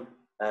done.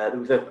 There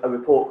was a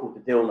report called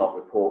the Dilnot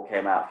report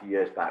came out a few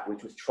years back,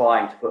 which was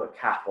trying to put a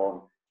cap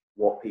on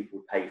what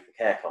people pay for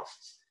care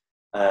costs.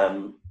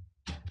 To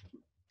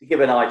give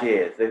an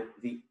idea,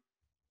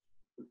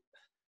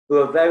 for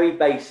a very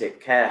basic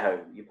care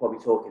home, you're probably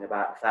talking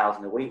about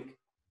 $1,000 a week.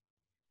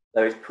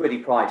 So it's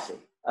pretty pricey.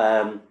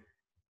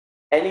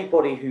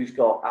 Anybody who's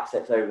got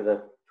assets over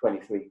the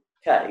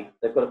 23K,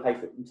 they've got to pay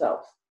for it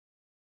themselves.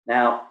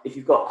 Now, if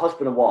you've got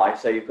husband and wife,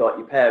 so you've got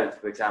your parents,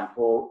 for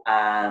example,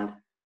 and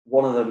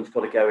one of them's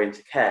got to go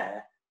into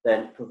care,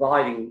 then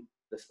providing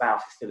the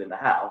spouse is still in the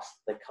house,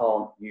 they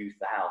can't use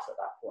the house at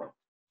that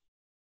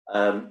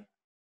point.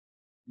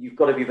 You've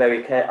got to be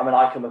very careful.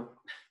 I mean,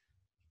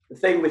 the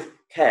thing with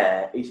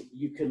care is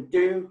you can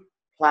do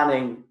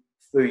planning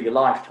through your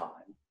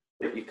lifetime,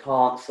 but you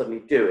can't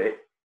suddenly do it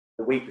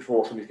the week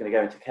before somebody's going to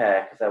go into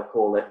care, because they'll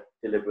call it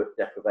deliberate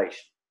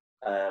deprivation.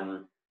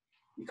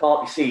 You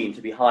can't be seen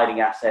to be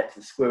hiding assets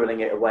and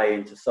squirreling it away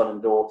into son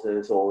and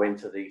daughters or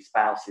into the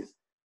spouse's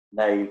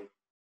name.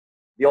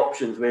 The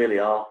options really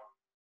are,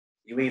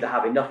 you either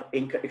have enough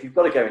income, if you've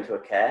got to go into a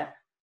care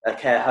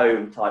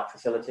home type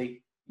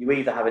facility, you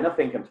either have enough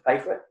income to pay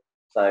for it.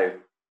 So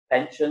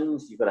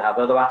pensions, you've got to have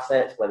other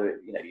assets, whether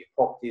it, your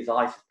properties,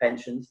 ISAs,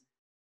 pensions.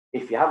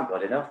 If you haven't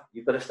got enough,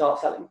 you've got to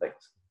start selling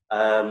things.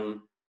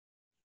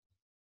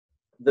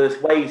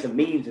 There's ways and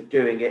means of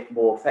doing it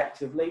more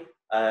effectively.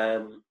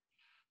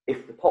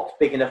 If the pot's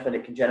big enough and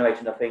it can generate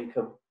enough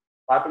income,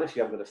 fabulous,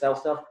 you haven't got to sell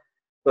stuff.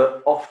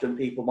 But often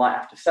people might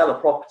have to sell a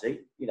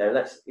property.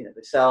 They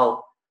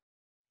sell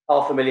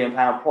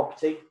 £500,000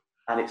 property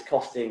and it's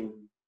costing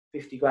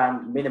 50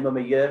 grand minimum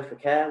a year for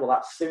care. Well,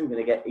 that's soon going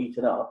to get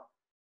eaten up.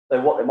 So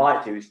what they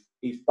might do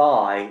is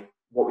buy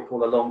what we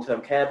call a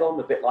long-term care bond,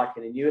 a bit like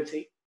an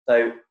annuity.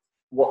 So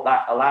what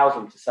that allows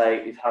them to say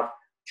is have a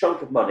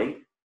chunk of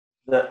money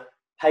that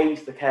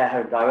pays the care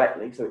home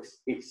directly. So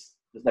there's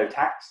no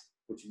tax,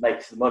 which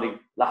makes the money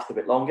last a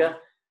bit longer,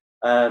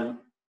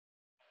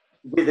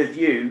 with a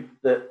view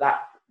that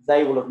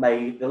they will have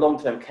made the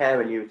long-term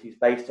care annuities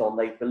based on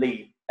they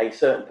believe a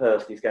certain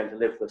person is going to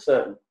live for a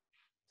certain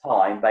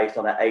time based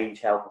on their age,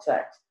 health, and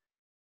sex.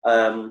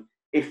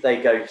 If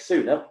they go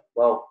sooner,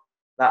 well,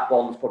 that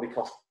bond's probably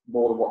cost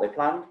more than what they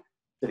planned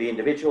to the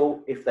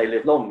individual. If they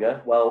live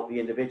longer, well, the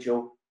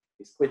individual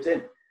is quid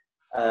in.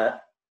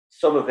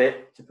 Some of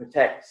it to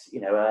protect,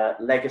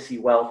 legacy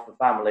wealth for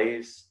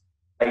families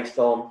based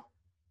on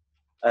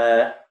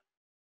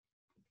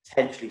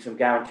potentially some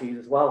guarantees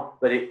as well.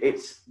 But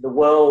it's the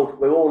world,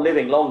 we're all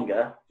living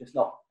longer, just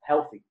not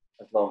healthy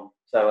as long.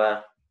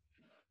 So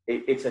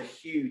it's a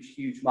huge,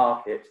 huge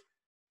market.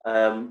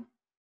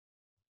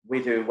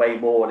 We're doing way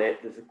more on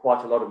it. There's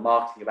quite a lot of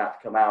marketing about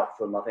to come out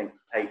from, I think,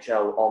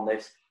 HL on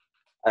this.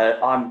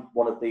 I'm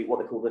one of what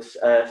they call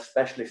the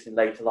specialists in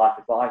later life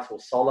advice, or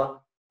SOLA.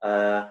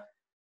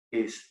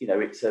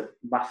 It's a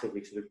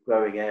massively sort of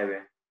growing area.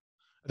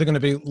 Are there going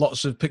to be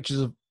lots of pictures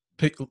of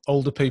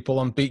older people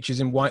on beaches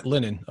in white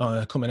linen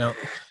coming out?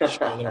 I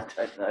don't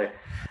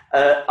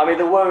know.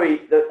 The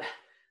worry that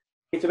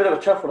it's a bit of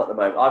a tough one at the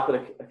moment. I've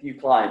got a few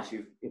clients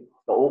not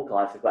all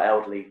clients have got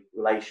elderly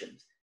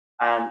relations,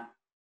 and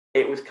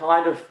it was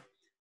kind of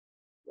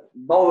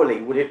morally,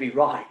 would it be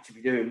right to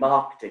be doing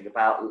marketing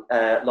about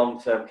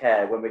long-term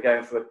care when we're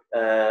going through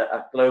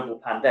a global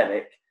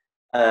pandemic,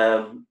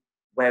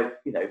 where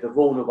the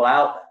vulnerable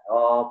out there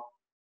are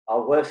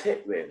worse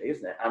hit, really,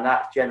 isn't it? And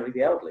that's generally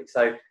the elderly.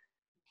 So,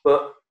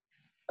 but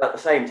at the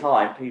same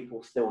time,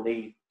 people still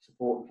need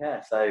support and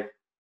care. So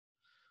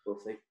we'll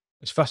see.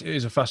 It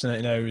is a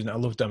fascinating area, isn't it? I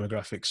love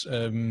demographics.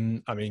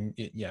 I mean,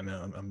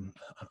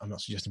 I'm not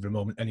suggesting for a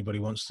moment anybody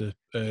wants to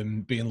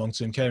be in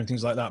long-term care and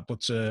things like that,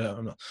 but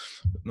I'm not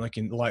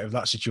making light of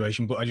that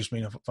situation. But I just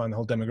mean I find the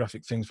whole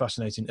demographic thing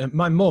fascinating.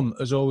 My mum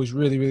has always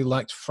really, really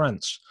liked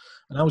France,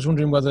 and I was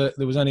wondering whether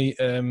there was any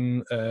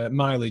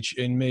mileage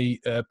in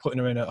me putting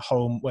her in at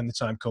home when the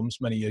time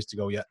comes, many years to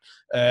go yet.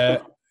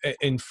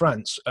 In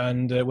France,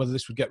 and whether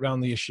this would get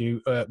round the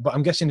issue. But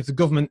I'm guessing if the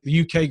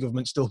UK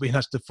government still being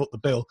asked to foot the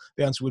bill,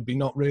 the answer would be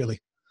not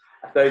really.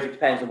 I suppose it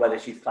depends on whether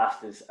she's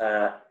classed as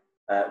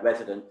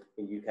resident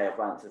in UK or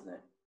France, isn't it?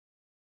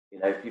 You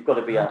know, if you've got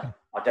to be I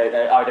don't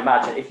know, I would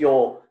imagine if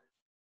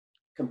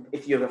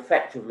you've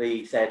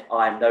effectively said,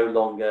 I'm no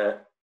longer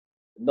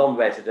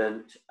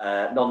non-resident,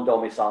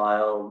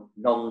 non-domicile,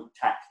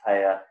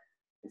 non-taxpayer,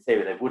 in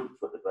theory they wouldn't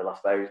foot the bill, I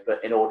suppose,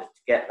 but in order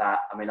to get that,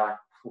 I mean,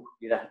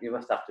 you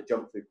must have to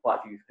jump through quite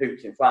a few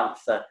hoops in France.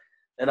 They're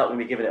not going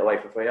to be giving it away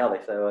for free, are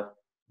they? So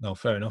no,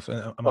 fair enough.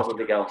 I'm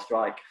probably go on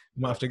strike.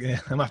 I'm going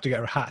to have to get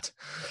her a hat.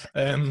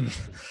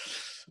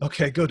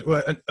 Okay, good.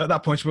 Well, at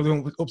that point, we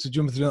won't up to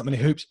jumping through that many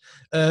hoops.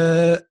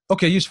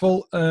 Okay,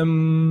 useful.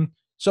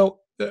 So,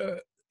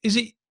 is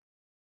it?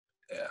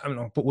 I don't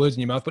know. Put words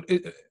in your mouth, but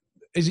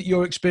is it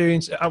your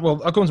experience?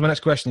 Well, I'll go on to my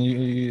next question.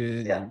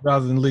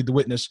 Rather than lead the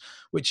witness,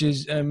 which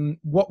is,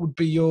 what would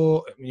be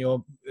your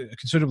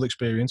considerable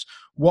experience?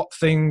 What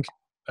thing?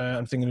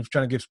 I'm thinking of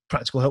trying to give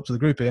practical help to the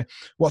group here.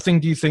 What thing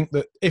do you think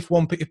that if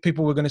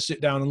people were going to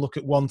sit down and look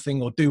at one thing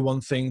or do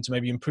one thing to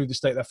maybe improve the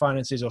state of their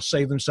finances or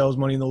save themselves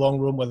money in the long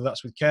run, whether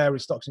that's with care,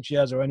 with stocks and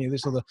shares, or any of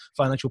this other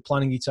financial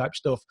planning-y type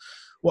stuff,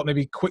 what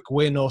maybe quick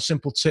win or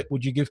simple tip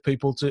would you give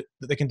people that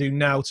they can do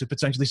now to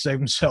potentially save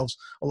themselves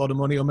a lot of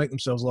money or make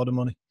themselves a lot of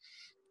money?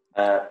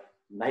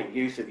 Make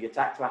use of your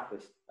tax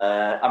wrappers.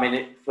 I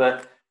mean,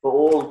 for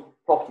all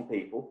property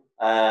people,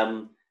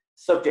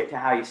 subject to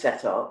how you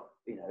set up,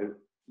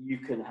 you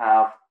can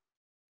have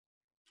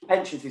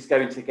pensions is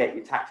going to get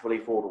you tax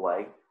relief all the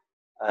way.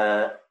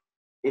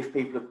 If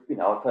people,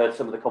 I've heard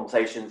some of the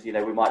conversations, we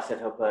might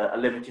set up a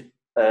limited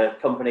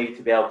company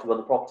to be able to run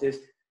the properties.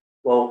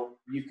 Well,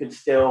 you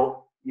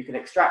can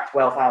extract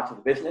wealth out of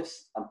the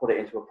business and put it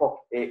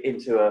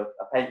into a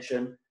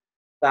pension.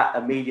 That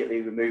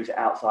immediately removes it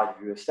outside of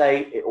your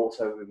estate. It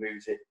also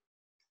removes it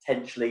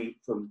potentially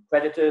from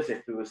creditors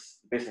if the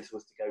business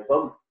was to go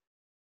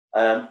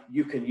bump.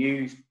 You can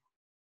use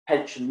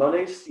pension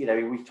monies.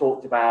 We've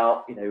talked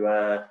about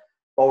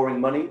borrowing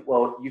money.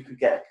 Well, you could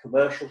get a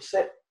commercial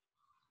SIPP.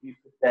 You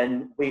could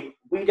then we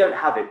don't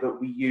have it,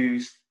 but we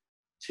use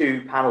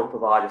two panel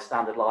providers,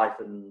 Standard Life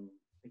and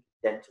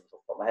Dentons off the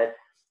top of my head,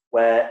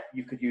 where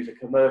you could use a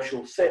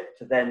commercial SIPP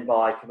to then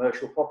buy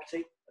commercial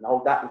property and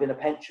hold that within a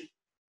pension.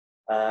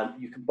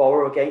 You can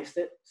borrow against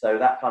it, so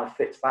that kind of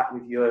fits back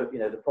with your,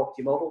 the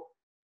property model.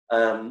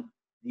 The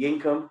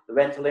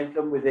rental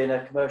income within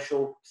a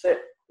commercial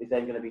SIPP is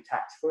then going to be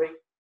tax-free.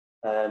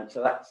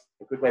 So that's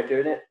a good way of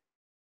doing it.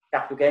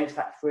 Capital gains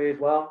tax-free as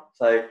well.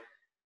 So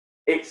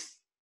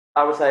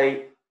I would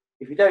say,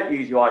 if you don't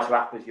use your ISA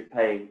wrappers, you're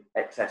paying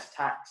excess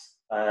tax,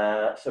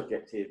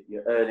 subject to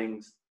your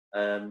earnings.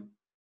 If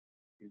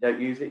you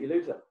don't use it, you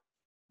lose it.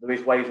 There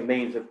is ways and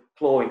means of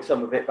clawing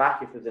some of it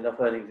back if there's enough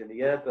earnings in the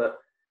year, but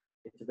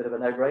it's a bit of a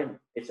no-brainer.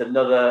 It's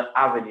another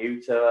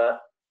avenue to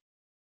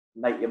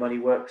make your money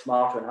work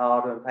smarter and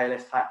harder and pay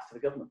less tax to the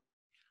government.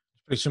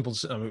 It's pretty simple.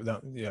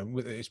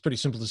 It's pretty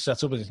simple to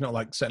set up. It's not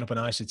like setting up an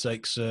ISA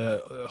takes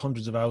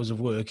hundreds of hours of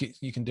work.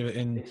 You can do it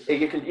in.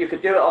 You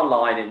could do it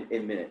online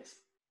in minutes.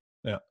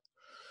 Yeah.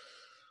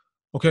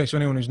 Okay, so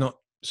anyone who's not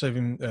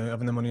saving,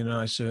 having their money in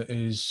an ISA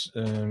is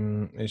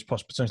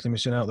potentially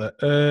missing out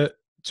there.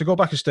 To go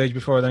back a stage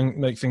before I then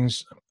make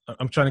things,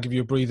 I'm trying to give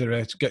you a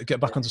breather to get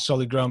back onto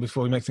solid ground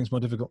before we make things more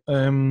difficult.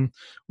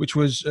 Which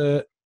was,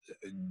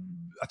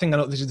 I think I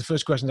know this is the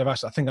first question I've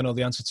asked. I think I know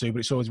the answer to, but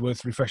it's always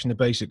worth refreshing the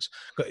basics.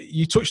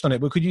 You touched on it,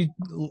 but could you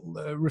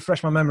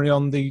refresh my memory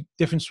on the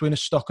difference between a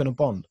stock and a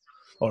bond?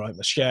 All right,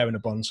 a share and a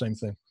bond, same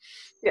thing.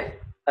 Yeah,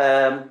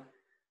 a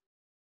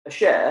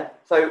share.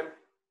 So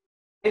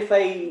if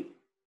a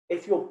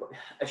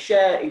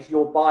share is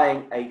you're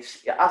buying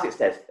as it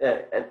says,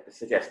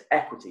 suggests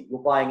equity, you're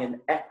buying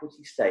an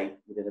equity stake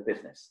within a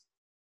business.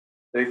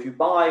 So if you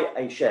buy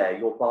a share,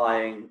 you're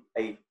buying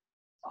a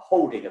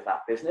holding of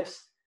that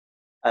business.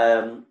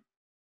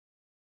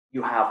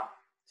 You have,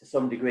 to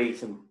some degree,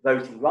 some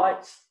voting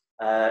rights.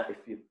 If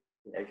you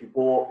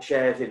bought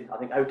shares in, I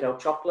think, Hotel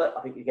Chocolate,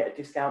 I think you get a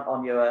discount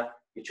on your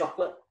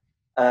chocolate.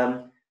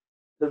 The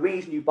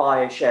reason you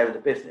buy a share of the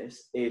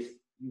business is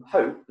you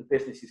hope the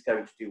business is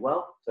going to do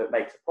well, so it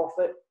makes a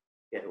profit,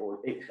 or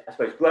it, I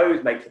suppose,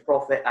 grows, makes a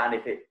profit, and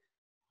if it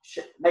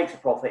makes a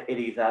profit, it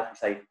either, as we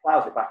say,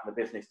 plows it back in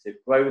the business to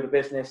grow the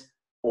business,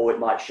 or it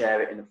might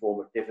share it in the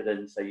form of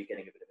dividends, so you're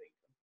getting a bit of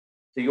income.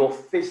 So you're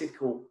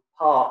physical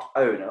part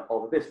owner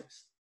of a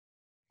business.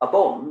 A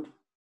bond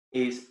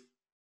is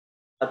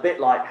a bit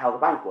like how the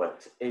bank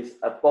works.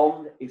 A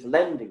bond is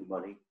lending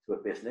money to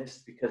a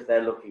business because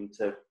they're looking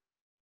to.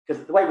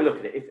 Because the way we look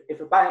at it,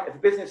 if a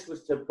business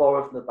was to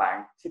borrow from the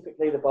bank,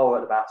 typically they borrow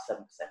at about 7%.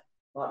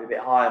 Might be a bit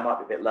higher, might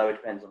be a bit lower,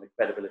 depends on the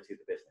credibility of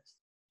the business.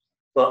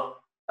 But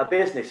a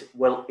business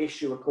will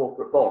issue a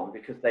corporate bond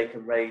because they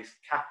can raise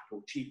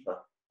capital cheaper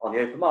on the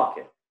open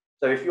market.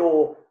 So if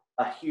you're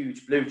a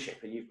huge blue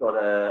chip and you've got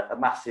a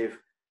massive,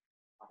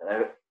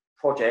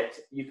 project,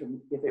 you can,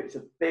 if it's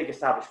a big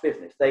established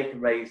business, they can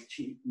raise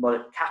cheap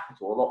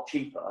capital a lot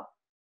cheaper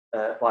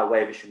by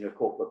way of issuing a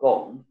corporate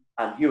bond,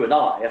 and you and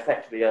I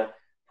effectively are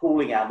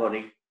pooling our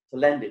money to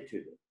lend it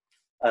to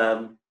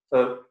them.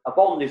 So a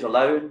bond is a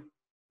loan.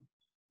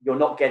 You're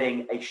not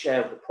getting a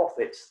share of the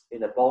profits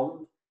in a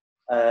bond,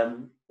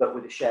 but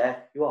with a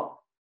share, you are.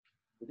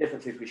 The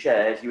difference is with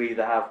shares, you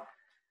either have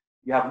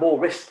more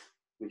risk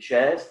with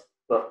shares,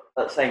 but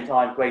at the same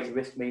time, greater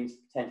risk means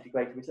potentially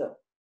greater return.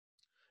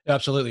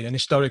 Absolutely, and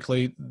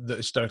historically,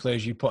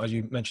 as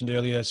you mentioned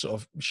earlier, sort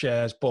of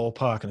shares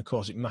ballpark, and of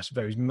course, it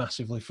varies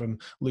massively from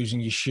losing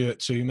your shirt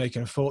to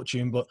making a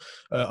fortune. But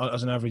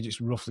as an average, it's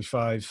roughly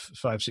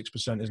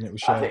 5-6%, isn't it? With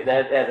shares, I think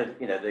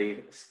they're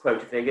the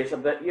quota figures.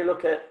 But you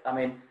look at,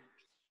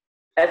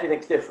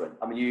 everything's different.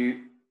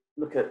 You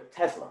look at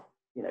Tesla.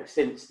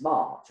 Since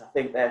March, I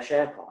think their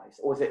share price,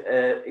 or is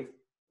it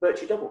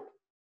virtually doubled?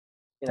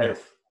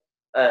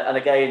 And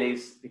again,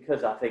 is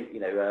because I think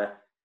the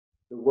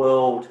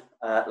world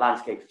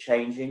landscape's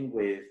changing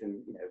with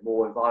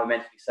more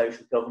environmentally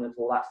social governance,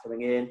 all that's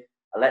coming in.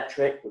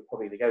 Electric, we're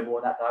probably going to go more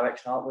in that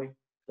direction, aren't we?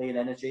 Clean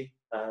energy.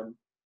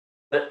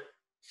 But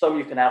some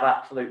you can have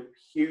absolute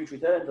huge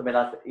returns.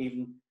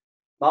 Even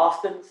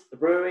Marston's, the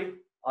brewery,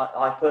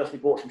 I personally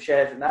bought some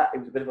shares in that. It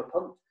was a bit of a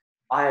punt.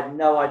 I had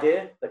no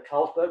idea that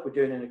Carlsberg were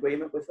doing an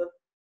agreement with them.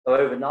 So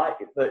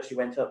overnight, it virtually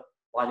went up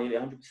by nearly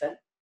 100%.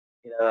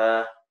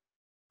 I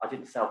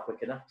didn't sell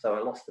quick enough, so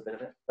I lost a bit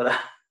of it. But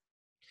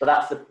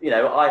that's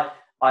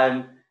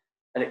I'm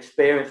an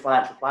experienced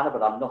financial planner,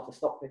 but I'm not a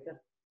stock picker.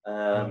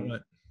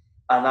 Right.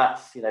 And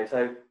that's,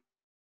 so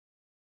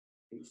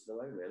each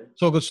their own, really.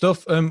 It's all good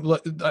stuff.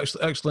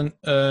 Excellent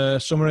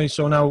summary.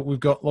 So now we've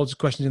got loads of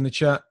questions in the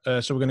chat.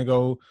 So we're going to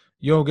go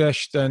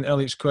Yogesh, then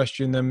Elliot's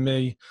question, then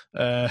me,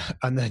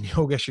 and then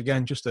Yogesh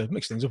again, just to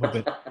mix things up a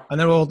bit. And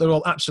they're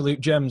all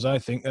absolute gems, I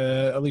think.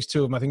 At least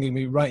two of them, I think, going to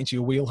be right into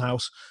your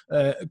wheelhouse.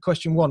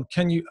 Question one: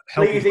 can you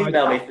help? Please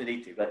email me if you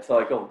need to. But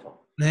sorry, go on, Tom.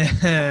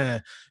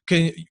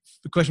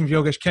 The question for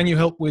Yogesh: can you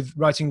help with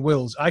writing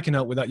wills? I can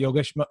help with that,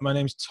 Yogesh. My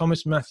name's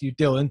Thomas Matthew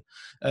Dillon.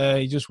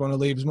 You just want to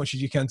leave as much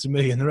as you can to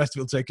me, and the rest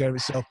of it will take care of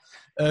itself.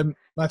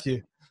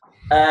 Matthew,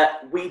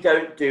 we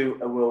don't do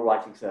a will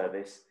writing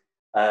service.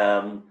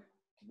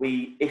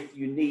 If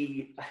you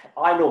need,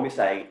 I normally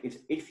say, is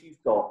if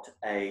you've got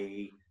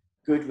a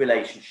good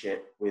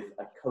relationship with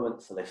a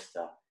current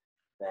solicitor,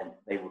 then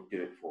they will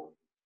do it for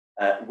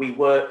you. We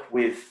work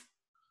with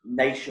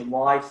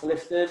nationwide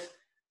solicitors.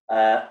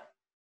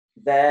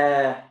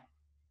 Their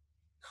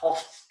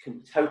costs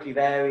can totally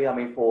vary.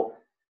 In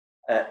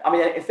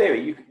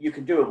theory, you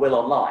can do a will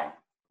online,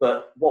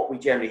 but what we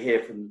generally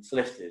hear from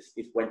solicitors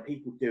is when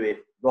people do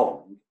it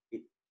wrong,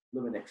 it's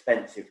blooming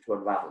expensive to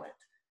unravel it.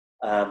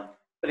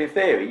 But in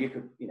theory, you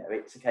could,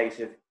 it's a case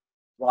of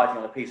writing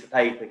on a piece of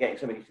paper, getting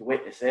somebody to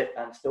witness it,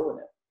 and storing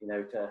it.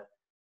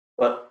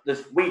 But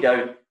we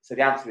don't. So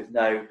the answer is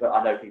no. But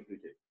I know people who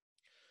do.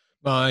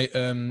 My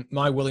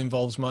will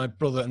involves my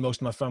brother and most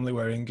of my family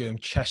wearing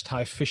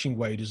chest-high fishing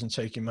waders and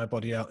taking my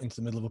body out into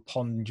the middle of a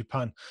pond in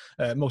Japan.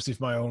 Mostly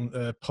for my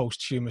own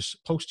posthumous,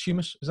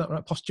 is that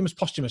right?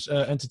 Posthumous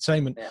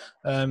entertainment.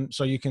 Yeah.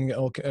 So you can get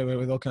away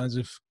with all kinds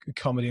of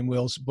comedy and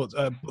wills, but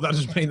that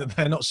doesn't mean that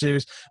they're not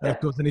serious. And of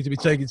course, they need to be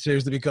taken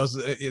seriously because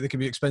they can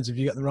be expensive if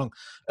you get them wrong.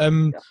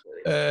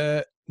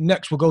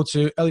 Next, we'll go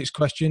to Elliot's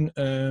question.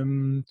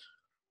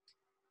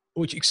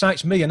 Which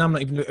excites me, and I'm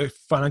not even a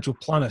financial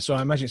planner, so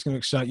I imagine it's going to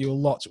excite you a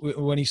lot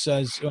when he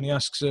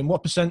asks,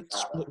 what percent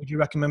split would you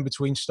recommend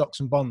between stocks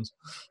and bonds?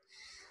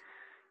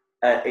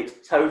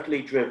 It's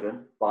totally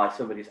driven by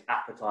somebody's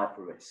appetite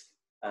for risk.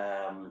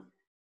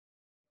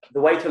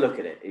 The way to look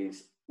at it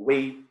is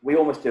we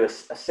almost do a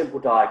simple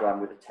diagram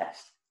with a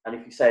test. And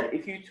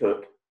if you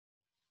took,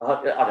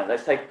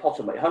 let's take a pot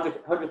of money,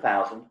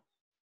 100,000,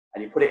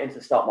 and you put it into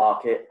the stock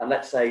market, and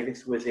let's say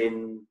this was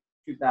in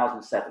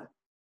 2007.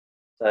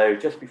 So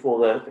just before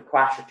the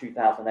crash of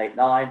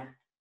 2008-9,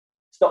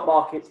 stock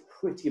market's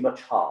pretty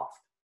much halved.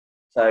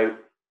 So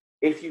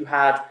if you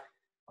had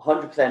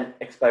 100%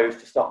 exposed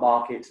to stock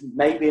markets,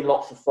 maybe in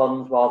lots of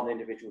funds rather than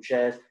individual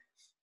shares,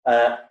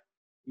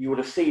 you would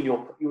have seen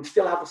you would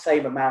still have the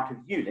same amount of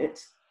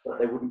units, but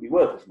they wouldn't be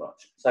worth as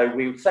much. So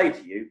we would say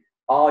to you,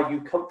 are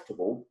you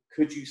comfortable?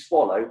 Could you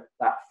swallow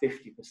that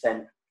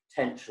 50%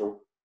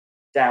 potential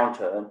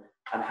downturn?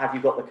 And have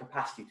you got the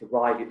capacity to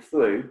ride it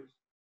through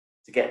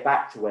to get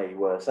back to where you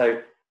were?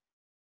 So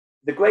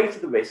the greater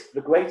the risk,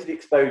 the greater the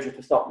exposure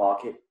to stock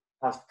market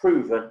has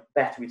proven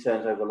better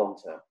returns over the long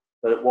term.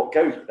 But what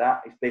goes with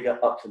that is bigger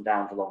ups and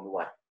downs along the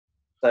way.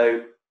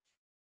 So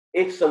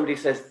if somebody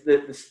says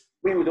that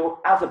we would,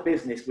 as a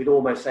business, we'd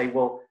almost say,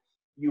 well,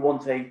 you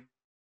want a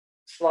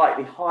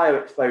slightly higher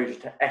exposure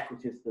to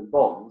equities than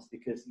bonds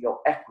because your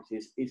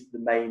equities is the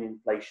main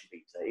inflation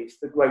beater. It's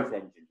the growth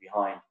engine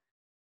behind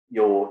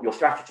your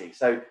strategy.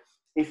 So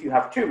if you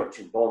have too much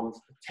in bonds,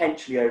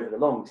 potentially over the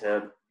long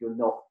term, you're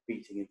not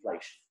beating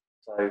inflation.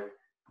 So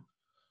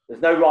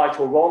there's no right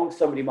or wrong.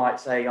 Somebody might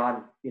say,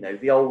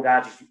 the old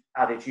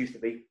adage used to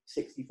be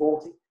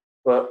 60-40,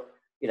 but,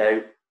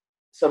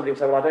 somebody will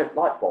say, well, I don't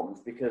like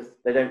bonds because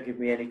they don't give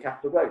me any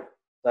capital growth.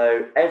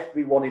 So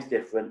everyone is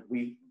different.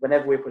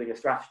 Whenever we're putting a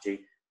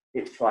strategy,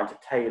 it's trying to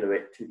tailor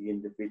it to the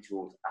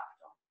individual's appetite.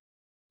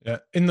 Yeah,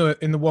 in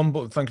the one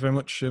book, thank you very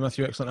much,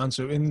 Matthew. Excellent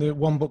answer. In the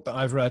one book that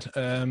I've read,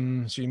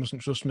 so you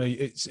mustn't trust me.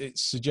 It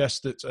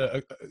suggests that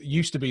it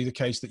used to be the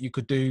case that you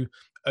could do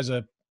as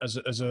a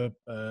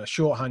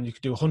shorthand, you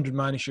could do 100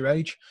 minus your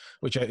age,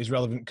 which is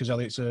relevant because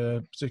Elliot's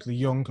particularly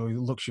young, or he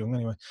looks young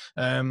anyway.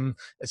 Then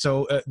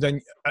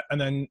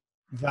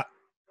that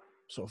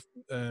sort of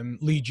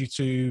lead you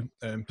to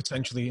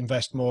potentially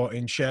invest more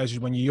in shares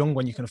when you're young,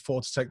 when you can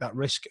afford to take that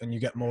risk, and you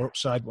get more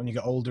upside when you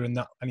get older, and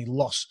that any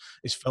loss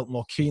is felt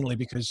more keenly,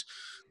 because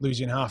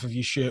losing half of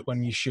your shirt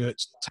when your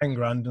shirt's 10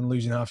 grand and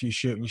losing half of your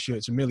shirt when your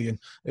shirt's $1 million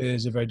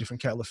is a very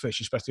different kettle of fish,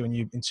 especially when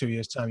in 2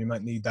 years' time you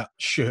might need that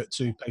shirt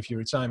to pay for your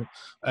retirement.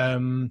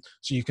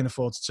 So you can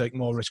afford to take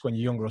more risk when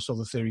you're younger, or so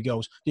the theory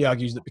goes. He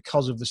argues that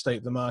because of the state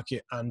of the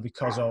market and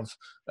because of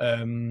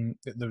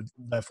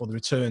therefore the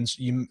returns,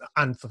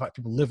 and the fact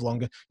people live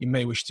longer, you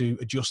may wish to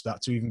adjust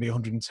that to even be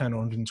 110 or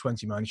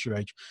 120 minus your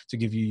age to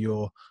give you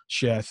your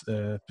share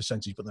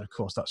percentage. But then, of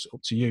course, that's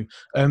up to you.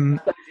 I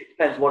suppose it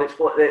depends what it's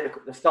for.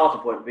 The starting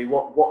point would be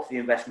what's the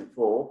investment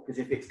for? Because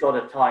if it's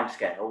got a time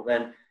scale,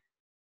 then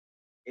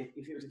if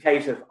it was a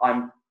case of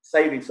I'm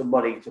saving some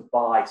money to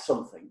buy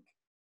something,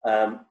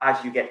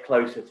 as you get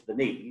closer to the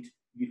need,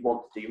 you'd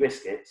want to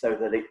de-risk it so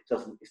that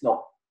it's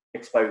not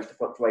exposed to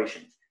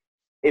fluctuations.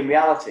 In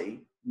reality,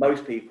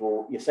 most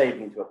people, you're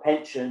saving into a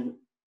pension,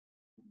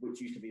 which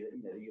used to be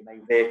your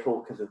main vehicle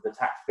because of the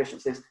tax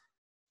efficiencies.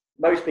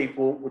 Most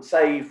people would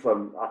save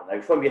from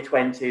your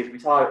 20s,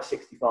 retire at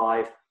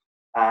 65,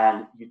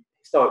 and you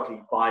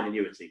historically buy an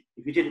annuity.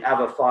 If you didn't have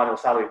a final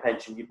salary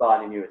pension, you'd buy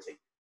an annuity.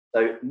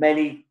 So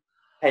many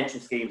pension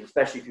schemes,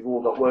 especially if you've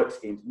all got work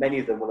schemes, many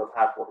of them will have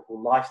had what they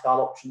call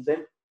lifestyle options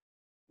in,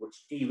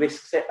 which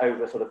de-risks it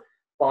over a sort of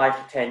 5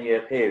 to 10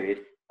 year period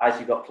as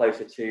you got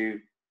closer to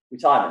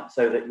retirement,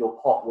 so that your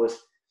pot was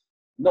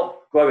not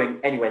growing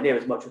anywhere near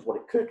as much as what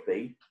it could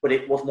be, but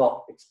it was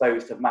not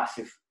exposed to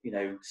massive,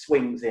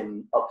 swings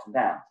in ups and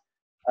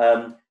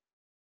downs.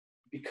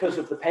 Because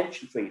of the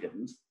pension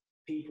freedoms,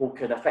 people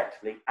can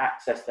effectively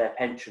access their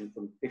pension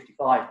from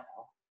 55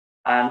 now,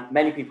 and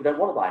many people don't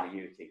want to buy an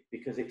annuity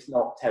because it's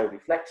not terribly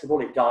flexible.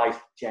 It dies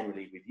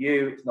generally with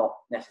you. It's not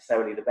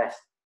necessarily the best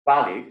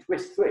value. It's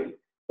risk-free,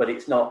 but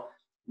it's not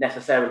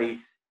necessarily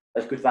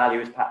as good value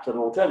as perhaps other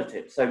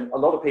alternatives. So a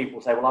lot of people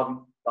say,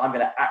 well, I'm going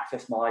to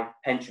access my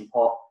pension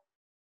pot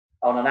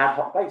on an ad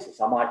hoc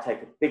basis. I might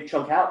take a big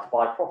chunk out to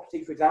buy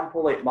property, for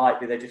example. It might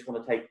be they just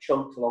want to take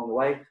chunks along the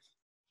way.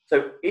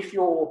 So if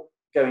you're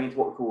going into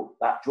what we call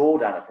that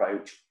drawdown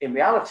approach, in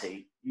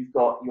reality, you've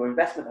got your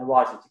investment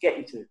horizon to get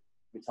you to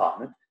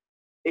retirement.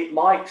 It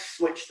might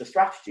switch the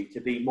strategy to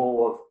be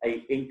more of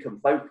a income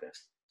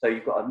focus. So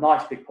you've got a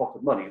nice big pot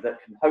of money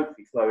that can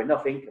hopefully throw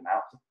enough income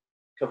out to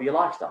cover your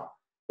lifestyle.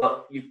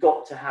 But you've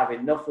got to have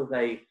enough of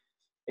a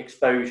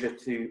exposure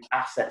to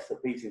assets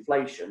that beat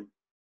inflation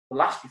to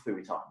last you through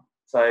retirement.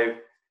 So,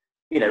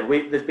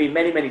 there's been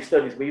many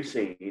studies we've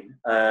seen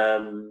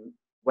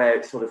where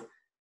it's sort of,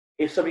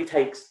 if somebody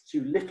takes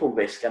too little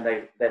risk and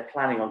they're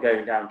planning on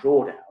going down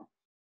drawdown,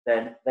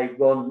 then they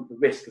run the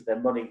risk of their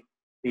money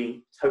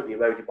being totally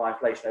eroded by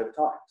inflation over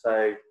time.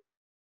 So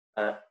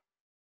I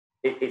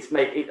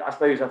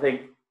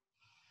think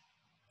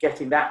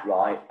getting that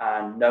right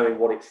and knowing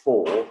what it's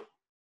for,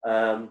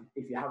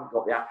 if you haven't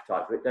got the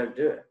appetite for it, don't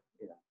do it.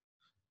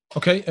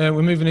 Okay,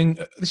 we're moving in.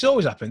 This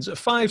always happens at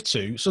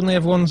 5-2. Suddenly,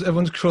 everyone's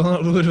crawling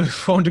out with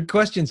 400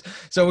 questions.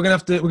 So we're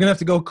gonna have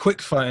to go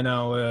quick fire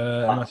now,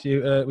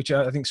 Matthew, which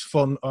I think is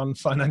fun on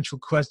financial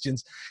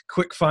questions.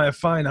 Quick fire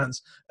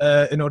finance,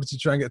 in order to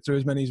try and get through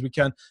as many as we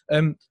can.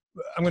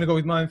 I'm going to go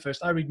with mine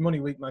first. I read Money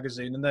Week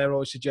magazine, and they're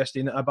always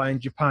suggesting that I buy in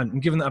Japan.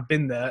 And given that I've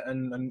been there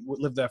and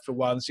lived there for a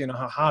while and seen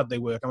how hard they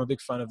work, I'm a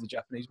big fan of the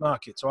Japanese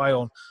market. So I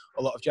own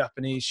a lot of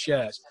Japanese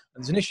shares.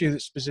 And there's an issue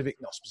that's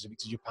not specific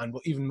to Japan,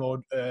 but even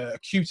more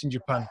acute in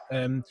Japan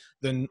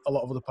than a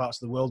lot of other parts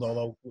of the world,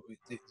 although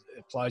it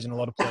applies in a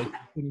lot of places,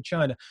 including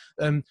China.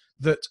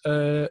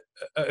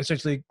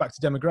 Essentially, back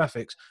to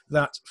demographics,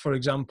 that, for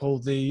example,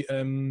 the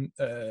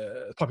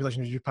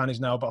population of Japan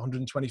is now about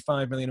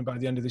 125 million, and by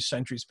the end of this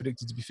century, it's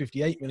predicted to be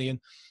 58 million.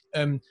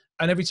 And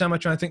every time I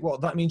try and think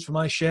what that means for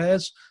my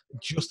shares,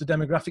 just the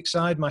demographic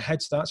side, my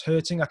head starts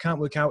hurting. I can't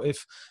work out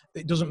if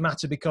it doesn't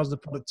matter because the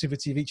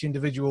productivity of each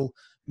individual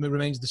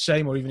remains the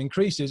same or even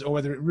increases, or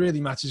whether it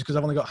really matters because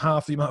I've only got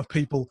half the amount of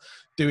people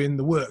doing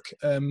the work.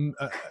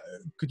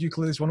 Could you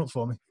clear this one up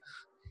for me?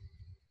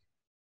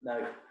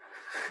 No.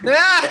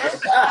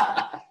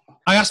 I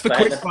asked for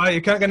quick fire.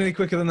 You can't get any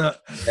quicker than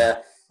that.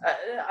 Yeah.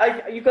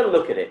 You've got to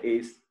look at it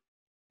is,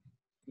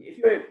 if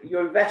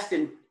you're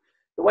investing,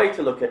 the way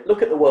to look at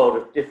the world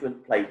of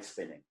different plates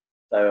spinning.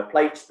 So a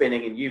plate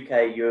spinning in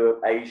UK,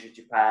 Europe, Asia,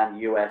 Japan,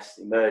 US,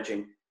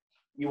 emerging.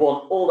 You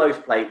want all those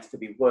plates to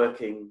be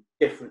working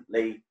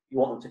differently. You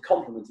want them to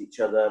complement each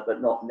other,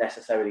 but not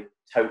necessarily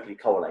totally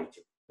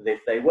correlated. Because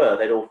if they were,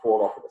 they'd all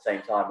fall off at the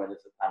same time when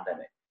there's a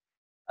pandemic.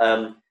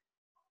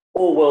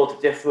 All worlds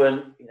are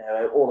different. You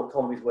know, all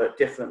economies work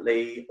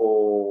differently,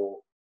 or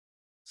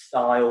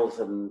styles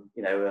and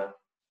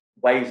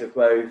ways of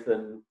growth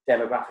and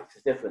demographics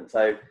is different.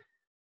 So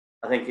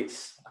I think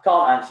I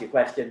can't answer your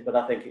question, but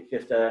I think it's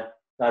just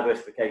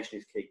diversification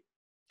is key.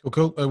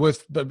 Cool.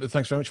 But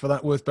thanks very much for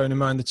that. Worth bearing in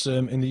mind that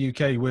in the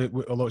UK,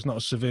 although it's not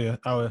as severe,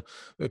 our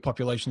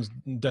population is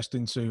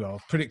destined to, or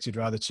predicted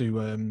rather,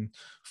 to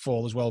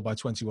fall as well by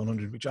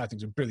 2100, which I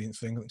think is a brilliant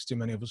thing. I think it's too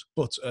many of us,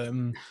 but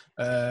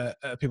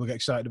people get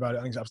excited about it.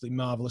 I think it's absolutely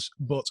marvellous.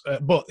 But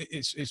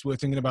it's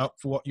worth thinking about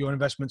for what your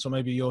investments, or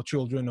maybe your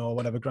children or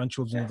whatever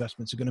grandchildren's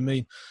investments are going to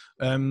mean.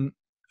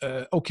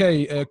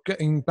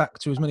 Getting back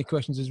to as many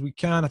questions as we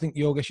can. I think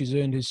Yogesh has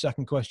earned his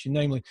second question,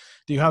 namely,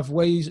 do you have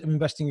ways of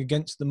investing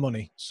against the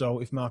money? So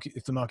if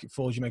the market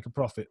falls, you make a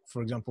profit.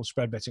 For example,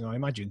 spread betting, I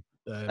imagine.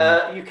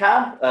 You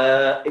can.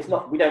 It's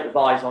not. We don't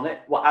advise on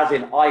it. Well, as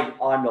in,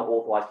 I'm not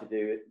authorised to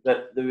do it.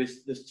 But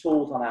there's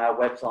tools on our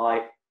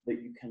website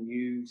that you can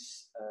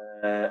use.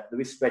 There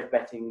is spread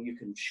betting. You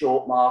can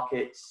short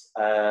markets.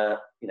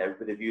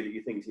 With a view that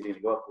you think it's either going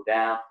to go up or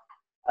down.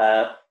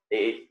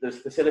 There's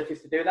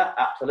facilities to do that,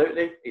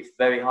 absolutely. It's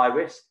very high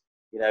risk,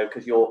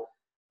 because you're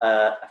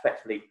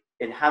effectively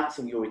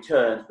enhancing your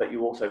returns, but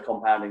you're also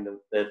compounding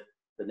the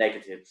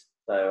negatives.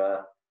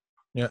 So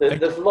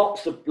there's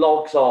lots of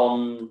blogs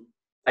on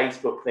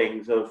Facebook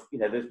things of,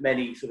 there's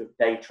many sort of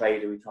day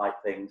tradery type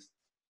things.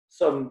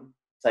 Some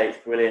say it's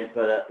brilliant,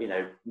 but,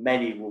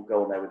 many will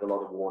go on there with a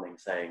lot of warning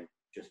saying,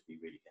 just be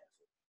really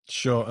careful.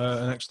 Sure,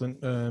 an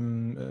excellent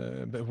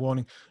bit of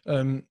warning.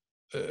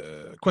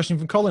 Question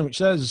from Colin, which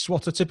says,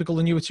 what are typical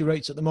annuity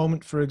rates at the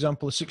moment? For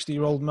example, a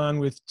 60-year-old man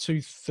with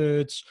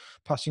 2/3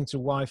 passing to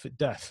wife at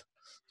death.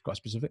 It's quite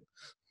specific.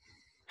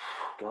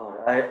 God,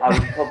 I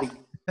would probably...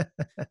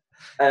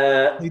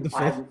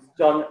 I haven't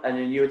done an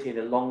annuity in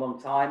a long, long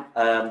time.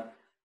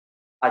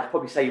 I'd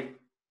probably say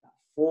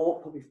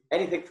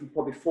anything from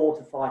 4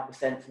 to 5%,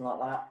 something like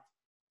that.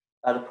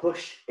 At a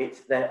push,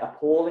 they're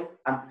appalling.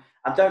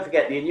 And don't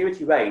forget, the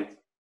annuity rate,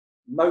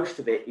 most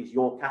of it is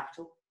your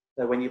capital.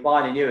 So when you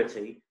buy an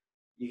annuity,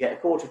 you get a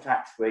quarter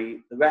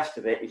tax-free. The rest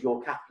of it is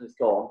your capital is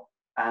gone,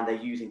 and they're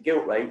using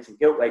gilt rates, and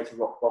gilt rates are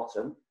rock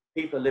bottom.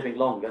 People are living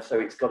longer, so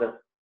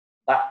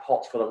that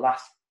pot's got to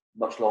last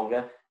much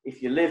longer.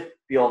 If you live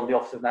beyond the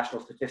Office of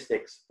National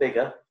Statistics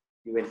figure,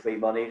 you're in free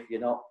money. If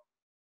you're not,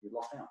 you've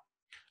lost out.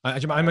 I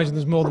imagine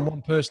there's more than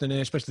one person in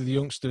here, especially the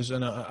youngsters,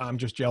 and I'm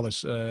just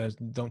jealous.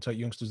 Don't take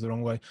youngsters the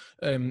wrong way.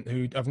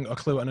 Who haven't got a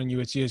clue what an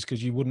annuity is,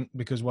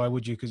 because why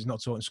would you? Because it's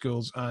not taught in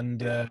schools,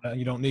 and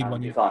you don't need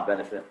one. You can't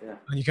benefit, yeah.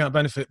 And you can't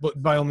benefit,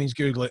 but by all means,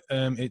 Google it.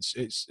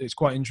 It's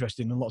quite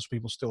interesting, and lots of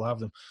people still have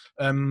them.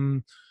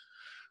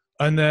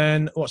 And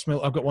then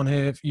I've got one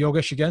here,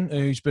 Yogesh again,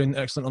 who's been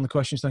excellent on the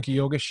questions. Thank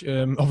you,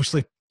 Yogesh.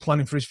 Obviously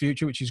planning for his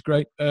future, which is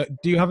great. Do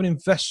you have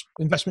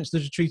investments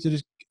that are treated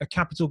as a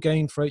capital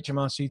gain for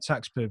HMRC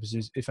tax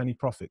purposes, if any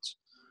profits?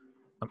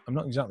 I'm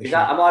not exactly sure.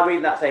 Am I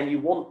reading that saying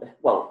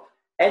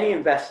any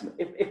investment,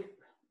 if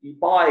you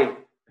buy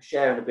a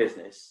share in a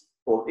business,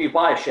 or you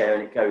buy a share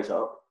and it goes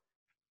up,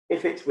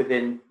 if it's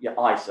within your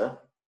ISA,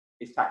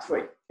 it's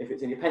tax-free. If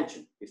it's in your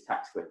pension, it's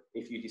tax-free.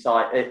 If you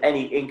decide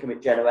any income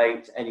it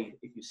generates,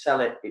 if you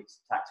sell it, it's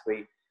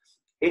tax-free.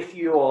 If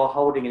you are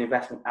holding an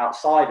investment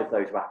outside of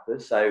those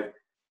wrappers, so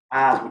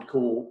as would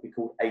be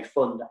called a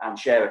fund and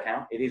share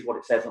account, it is what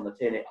it says on the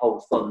tin, it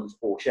holds funds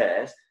or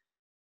shares.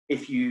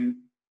 If you've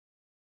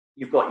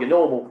got your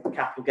normal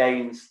capital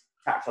gains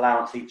tax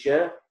allowance each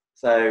year,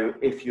 so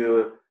if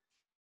you're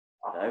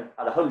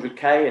at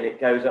 100k and it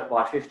goes up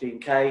by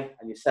 15k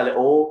and you sell it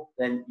all,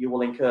 then you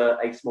will incur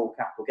a small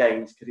capital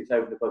gains because it's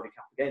over and above your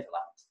capital gains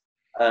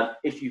allowance.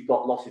 If you've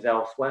got losses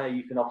elsewhere,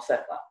 you can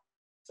offset that.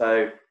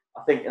 So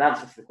I think in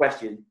answer to the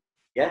question,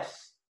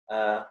 yes,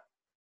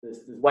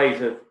 there's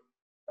ways of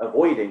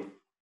avoiding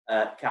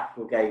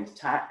capital gains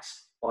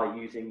tax by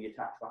using your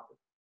tax wrapper.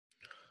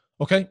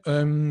 Okay,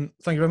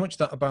 thank you very much.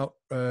 That about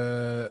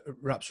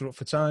wraps it up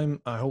for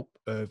time. I hope,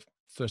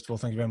 first of all,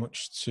 thank you very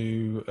much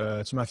to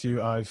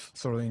Matthew. I've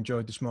thoroughly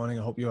enjoyed this morning.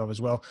 I hope you have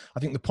as well. I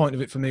think the point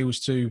of it for me was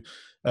to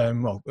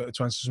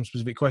answer some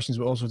specific questions,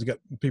 but also to get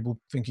people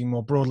thinking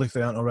more broadly, if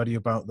they aren't already,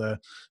 about their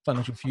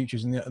financial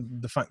futures. And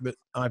the fact that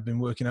I've been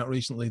working out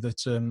recently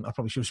that I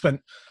probably should have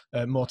spent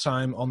more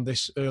time on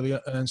this earlier.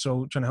 And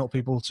so trying to help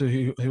people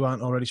who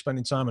aren't already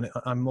spending time on it.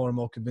 I'm more and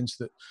more convinced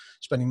that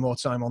spending more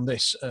time on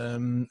this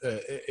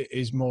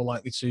is more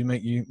likely to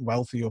make you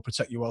wealthy or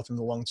protect your wealth in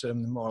the long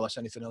term than more or less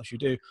anything else you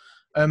do.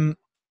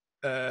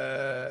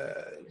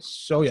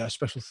 So yeah,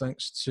 special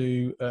thanks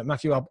to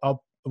Matthew.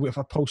 If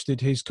I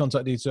posted his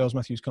contact details,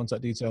 Matthew's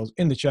contact details,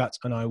 in the chat,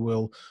 and I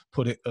will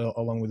put it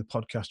along with the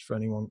podcast for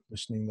anyone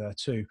listening there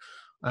too.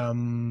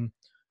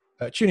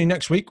 Tune in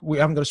next week. We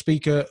haven't got a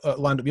speaker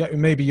lined up yet.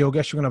 Maybe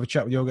Yogesh. We're going to have a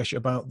chat with Yogesh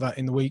about that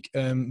in the week.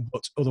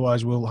 But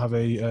otherwise, we'll have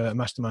a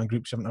mastermind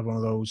group. We haven't had one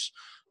of those.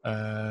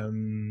 I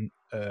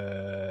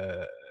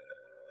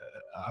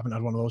haven't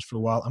had one of those for a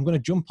while. I'm going to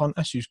jump on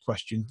Esu's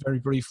question very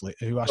briefly.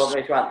 Who asked? Want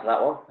me to answer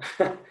that one?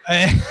 Who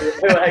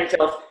are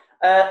HLs?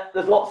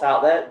 There's lots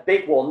out there.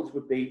 Big ones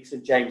would be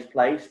St James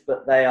Place,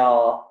 but they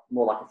are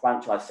more like a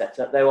franchise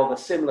setup. They're of a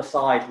similar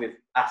size with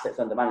assets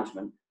under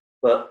management,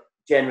 but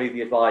generally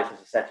the advisors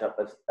are set up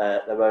as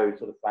their own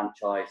sort of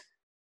franchise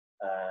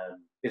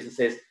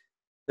businesses.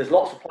 There's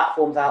lots of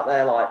platforms out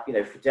there like,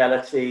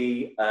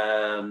 Fidelity.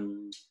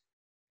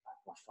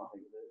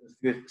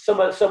 Some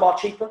are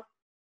cheaper,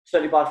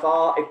 certainly by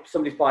far. If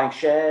somebody's buying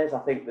shares, I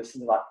think there's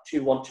something like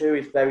 212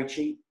 is very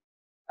cheap.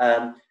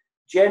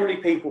 Generally,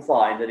 people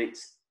find that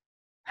it's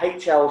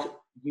HL's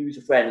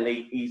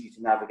user-friendly, easy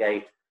to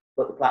navigate,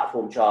 but the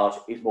platform charge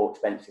is more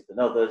expensive than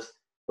others.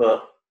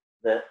 But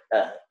the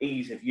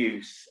ease of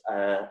use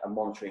and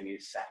monitoring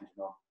is second to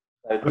none.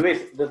 So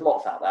there's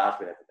lots out there, as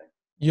with everything.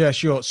 Yeah,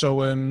 sure.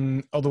 So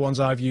other ones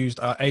I've used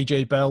are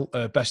AJ Bell,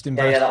 Best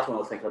Invest. Yeah, that's what I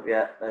was thinking of.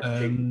 Yeah,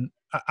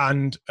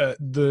 and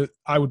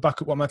I would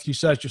back up what Matthew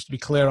says. Just to be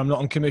clear, I'm not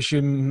on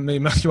commission. Me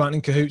and Matthew aren't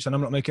in cahoots, and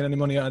I'm not making any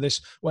money out of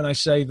this. When I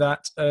say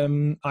that,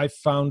 I've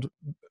found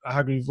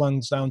Hargreaves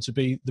Lansdown to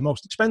be the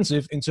most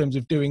expensive in terms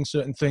of doing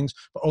certain things,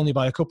 but only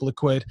by a couple of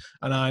quid.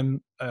 And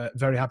I'm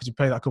very happy to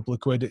pay that couple of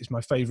quid. It's my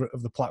favourite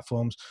of the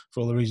platforms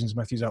for all the reasons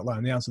Matthew's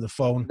outlined. They answer the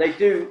phone. They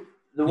do.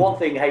 The one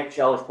thing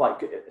HL is quite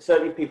good.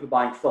 Certainly, people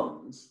buying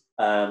funds.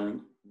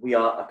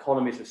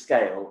 Economies of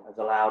scale has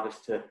allowed us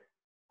to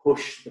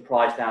push the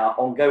price down,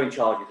 ongoing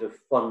charges of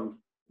fund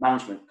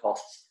management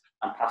costs,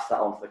 and pass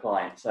that on to the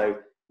client. So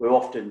we're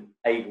often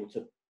able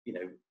to,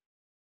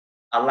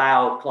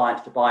 allow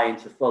clients to buy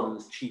into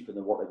funds cheaper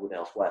than what they would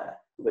elsewhere.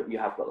 But you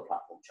have got the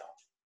platform charge.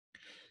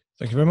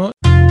 Thank you very much.